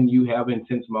this when you have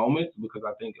intense moments, because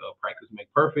I think practice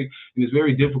makes perfect, and it's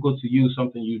very difficult to use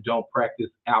something you don't practice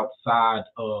outside,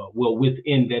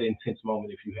 within that intense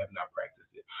moment if you have not practiced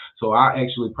it. So I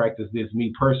actually practice this,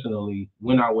 me personally,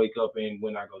 when I wake up and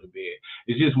when I go to bed.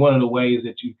 It's just one of the ways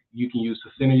that you can use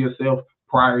to center yourself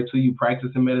prior to you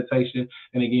practicing meditation.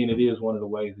 And again, it is one of the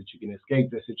ways that you can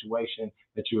escape that situation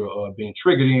that you're being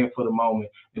triggered in for the moment,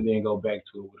 and then go back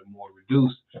to it with a more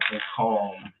reduced and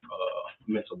calm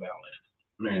mental balance.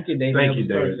 Man, thank you,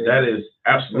 David. That is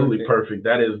absolutely perfect.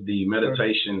 That is the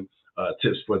meditation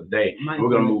tips for the day. We're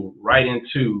going to move right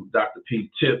into Dr. P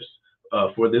tips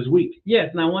for this week. Yes,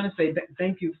 and I want to say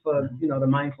thank you for the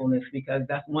mindfulness, because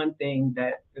that's one thing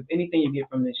that, if anything you get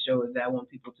from this show, is that I want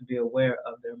people to be aware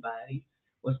of their body,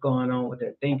 what's going on with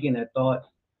their thinking, their thoughts,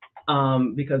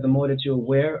 because the more that you're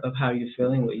aware of how you're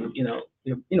feeling,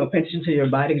 you're pay attention to your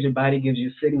body, because your body gives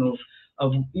you signals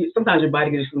of, sometimes your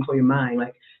body gives you signals for your mind,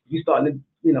 like you start to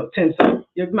tense up,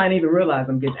 you might even realize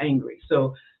I'm getting angry.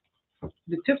 So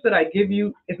the tips that I give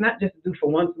you, it's not just to do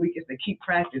for once a week, it's to keep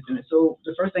practicing it. So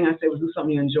the first thing I said was do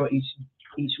something you enjoy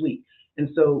each week, and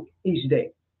so each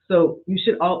day. So you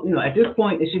should at this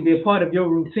point, it should be a part of your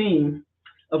routine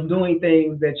of doing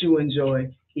things that you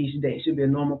enjoy each day. It should be a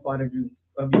normal part of your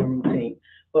routine.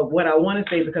 But what I want to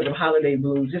say, because of holiday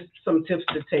blues, just some tips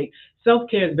to take.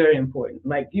 Self-care is very important.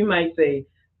 Like you might say,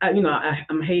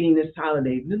 I'm hating this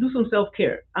holiday. Do some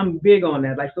self-care. I'm big on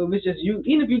that. Like, so if it's just you,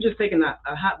 even if you're just taking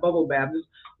a hot bubble bath.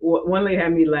 One lady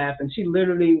had me laugh, and she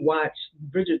literally watched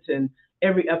Bridgerton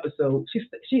every episode.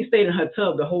 She stayed in her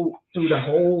tub through the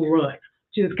whole run.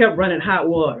 She just kept running hot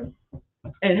water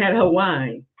and had her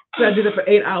wine. So I did it for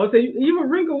 8 hours. So you were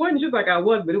wrinkled, wasn't you? She was like, I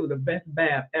was, but it was the best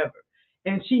bath ever.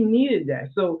 And she needed that.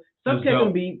 So self-care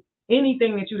can be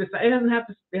anything that you decide. You don't have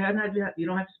to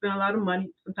spend a lot of money.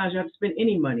 Sometimes you have to spend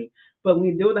any money. But when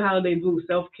you deal with the holiday blues,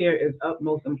 self-care is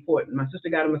utmost important. My sister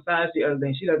got a massage the other day,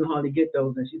 and she doesn't hardly get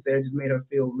those. And she said it just made her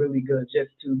feel really good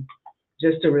just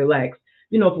to relax.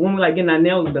 For when we like getting our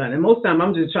nails done. And most of the time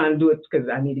I'm just trying to do it because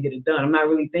I need to get it done. I'm not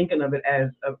really thinking of it as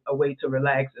a way to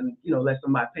relax and, let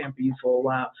somebody pamper you for a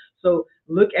while. So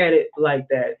look at it like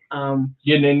that.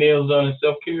 Getting their nails done is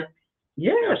self-care?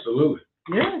 Yeah. Absolutely.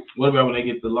 Yes. What about when they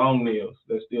get the long nails?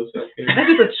 That's still self-care? That's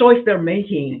just a choice they're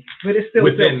making, but it's still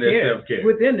within self-care.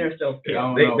 Within their self-care.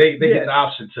 They get the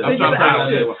option to. I'm trying to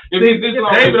figure out. If this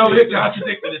David over here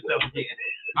contradicting himself again.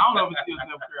 I don't know if it's still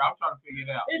self-care. I'm trying to figure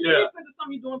it out. It's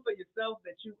something you're doing for yourself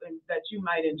that you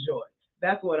might enjoy.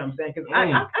 That's what I'm saying. Because I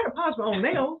could polish my own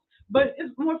nails, but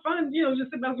it's more fun, just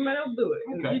sit down and somebody else do it.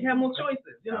 Okay. You have more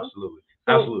choices, Absolutely.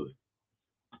 So, absolutely.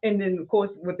 And then, of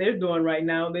course, what they're doing right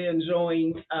now, they're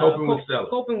enjoying coping with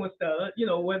Stella.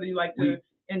 Whether you like to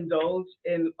indulge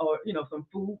in, or some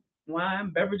food,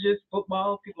 wine, beverages,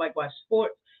 football. People like watch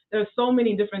sports. There's so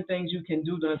many different things you can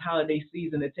do during this holiday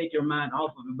season to take your mind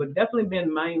off of it. But definitely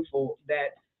being mindful that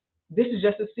this is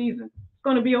just a season. It's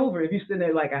going to be over. If you're sitting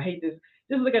there like, I hate this,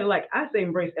 just look at it like, I say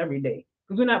embrace every day,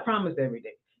 because we're not promised every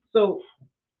day. So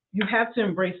you have to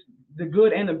embrace the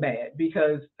good and the bad,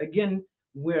 because again,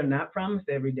 we're not promised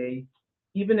every day.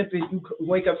 Even if you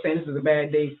wake up saying this is a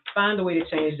bad day, find a way to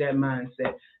change that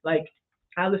mindset. Like,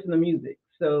 I listen to music.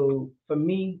 So for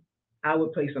me, I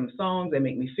would play some songs that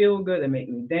make me feel good, that make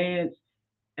me dance,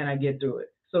 and I get through it.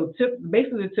 So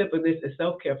basically the tip of this is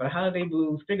self-care. For the holiday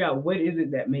blues, figure out what is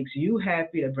it that makes you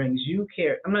happy, that brings you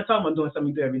care. I'm not talking about doing something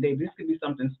you do every day, but this could be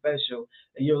something special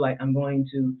that you're like, I'm going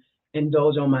to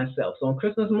indulge on myself. So on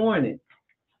Christmas morning,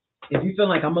 if you feel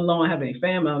like I'm alone, I have any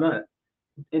family, I'm not,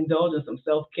 indulge in some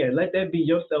self-care. Let that be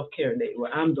your self-care day,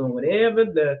 where I'm doing whatever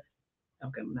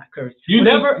I'm not cursing. You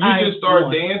just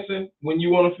start dancing when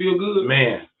you want to feel good?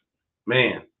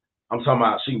 Man, I'm talking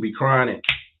about she can be crying and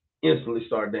instantly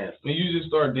start dancing. When you just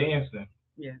start dancing.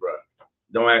 Yeah. Bro,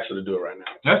 don't ask her to do it right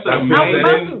now. That's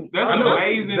amazing. That's an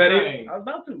amazing thing. I was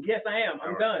about to. Yes, I am.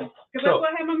 I'm done. Because that's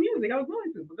why I had my music. I was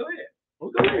going to, but go ahead.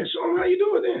 Well, go ahead. Show them how you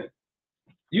do it then.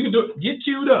 You can do it. Get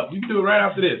queued up. You can do it right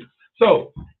after this.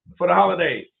 So, for the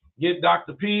holidays, get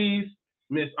Dr. P's,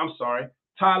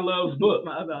 Ty Love's book.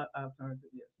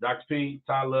 Dr. P,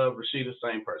 Ty Love, Rashida,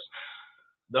 same person.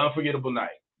 The Unforgettable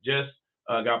Night just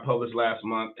got published last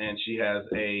month, and she has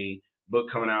a book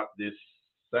coming out this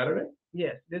Saturday.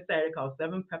 Yes, this Saturday, called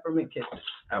 7 Peppermint Kisses.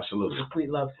 Absolutely. It's a sweet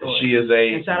love story. She is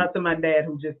and shout out to my dad,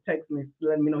 who just texted me,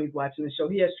 letting me know he's watching the show.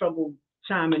 He has trouble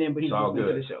chiming in, but he's listening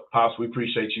to the show. Pops, we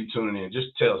appreciate you tuning in. Just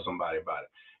tell somebody about it.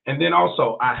 And then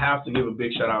also, I have to give a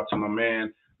big shout out to my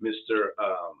man, Mr.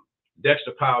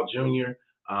 Dexter Powell Jr.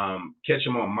 Catch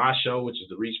him on my show, which is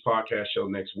the Reach Podcast show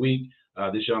next week.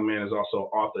 This young man is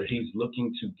also an author. He's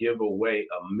looking to give away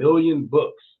 1 million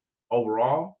books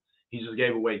overall. He just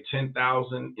gave away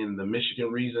 10,000 in the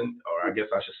Michigan region, or I guess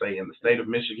I should say in the state of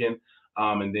Michigan.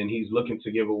 And then he's looking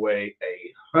to give away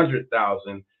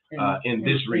 100,000 in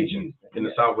this region, in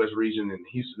the Southwest region, in the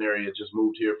Houston area. Just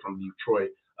moved here from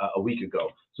Detroit a week ago.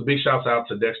 So big shouts out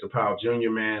to Dexter Powell Jr.,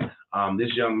 man.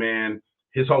 This young man,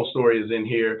 his whole story is in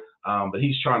here, but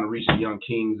he's trying to reach the young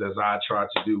kings, as I try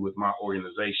to do with my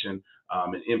organization,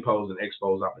 and impose and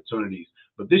expose opportunities.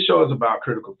 But this show is about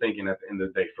critical thinking at the end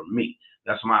of the day for me.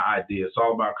 That's my idea. It's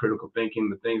all about critical thinking,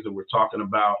 the things that we're talking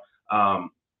about.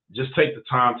 just take the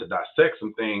time to dissect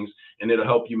some things, and it'll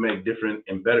help you make different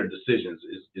and better decisions.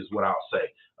 Is what I'll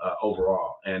say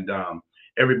overall. And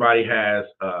everybody has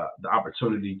the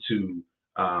opportunity to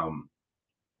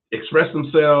express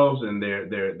themselves, and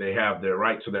they have their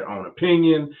right to their own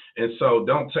opinion. And so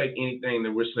don't take anything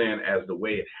that we're saying as the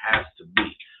way it has to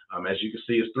be. As you can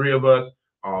see, it's 3 of us,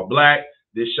 all Black.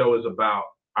 This show is about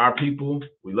our people.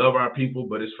 We love our people,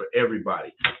 but it's for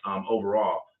everybody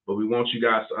overall. But we want you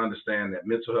guys to understand that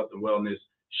mental health and wellness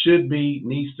should be,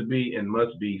 needs to be, and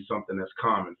must be something that's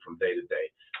common from day to day.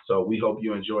 So we hope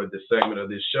you enjoyed this segment of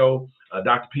this show.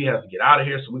 Dr. P has to get out of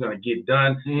here, so we're going to get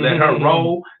done. Let her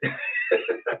roll.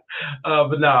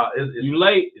 But no, it's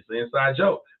late. It's an inside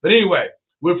joke. But anyway,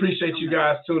 we appreciate you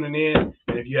guys tuning in.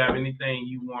 And if you have anything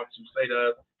you want to say to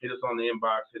us, hit us on the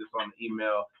inbox, hit us on the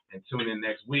email, and tune in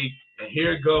next week. And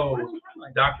here goes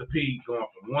Dr. P going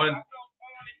from one.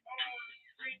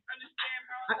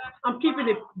 I'm keeping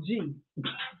it G.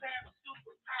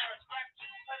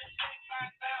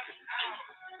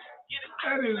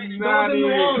 That is not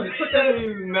it. That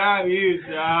is not it,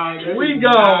 y'all. We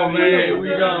gone, man. We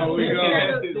gone.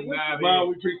 That is not Mom, it.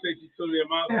 we appreciate you tuning in.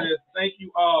 Mom says, thank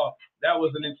you all. That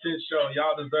was an intense show.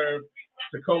 Y'all deserve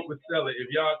to cope with Stella.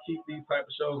 If y'all keep these type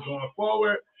of shows going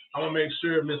forward, I'm going to make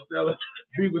sure Miss Stella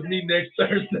be with me next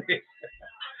Thursday.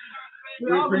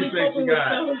 We appreciate you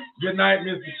guys. Good night,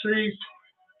 Miss Patrice.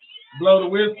 Blow the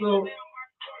whistle.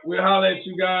 We'll holler at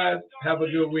you guys. Have a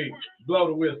good week. Blow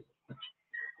the whistle.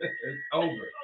 It's over.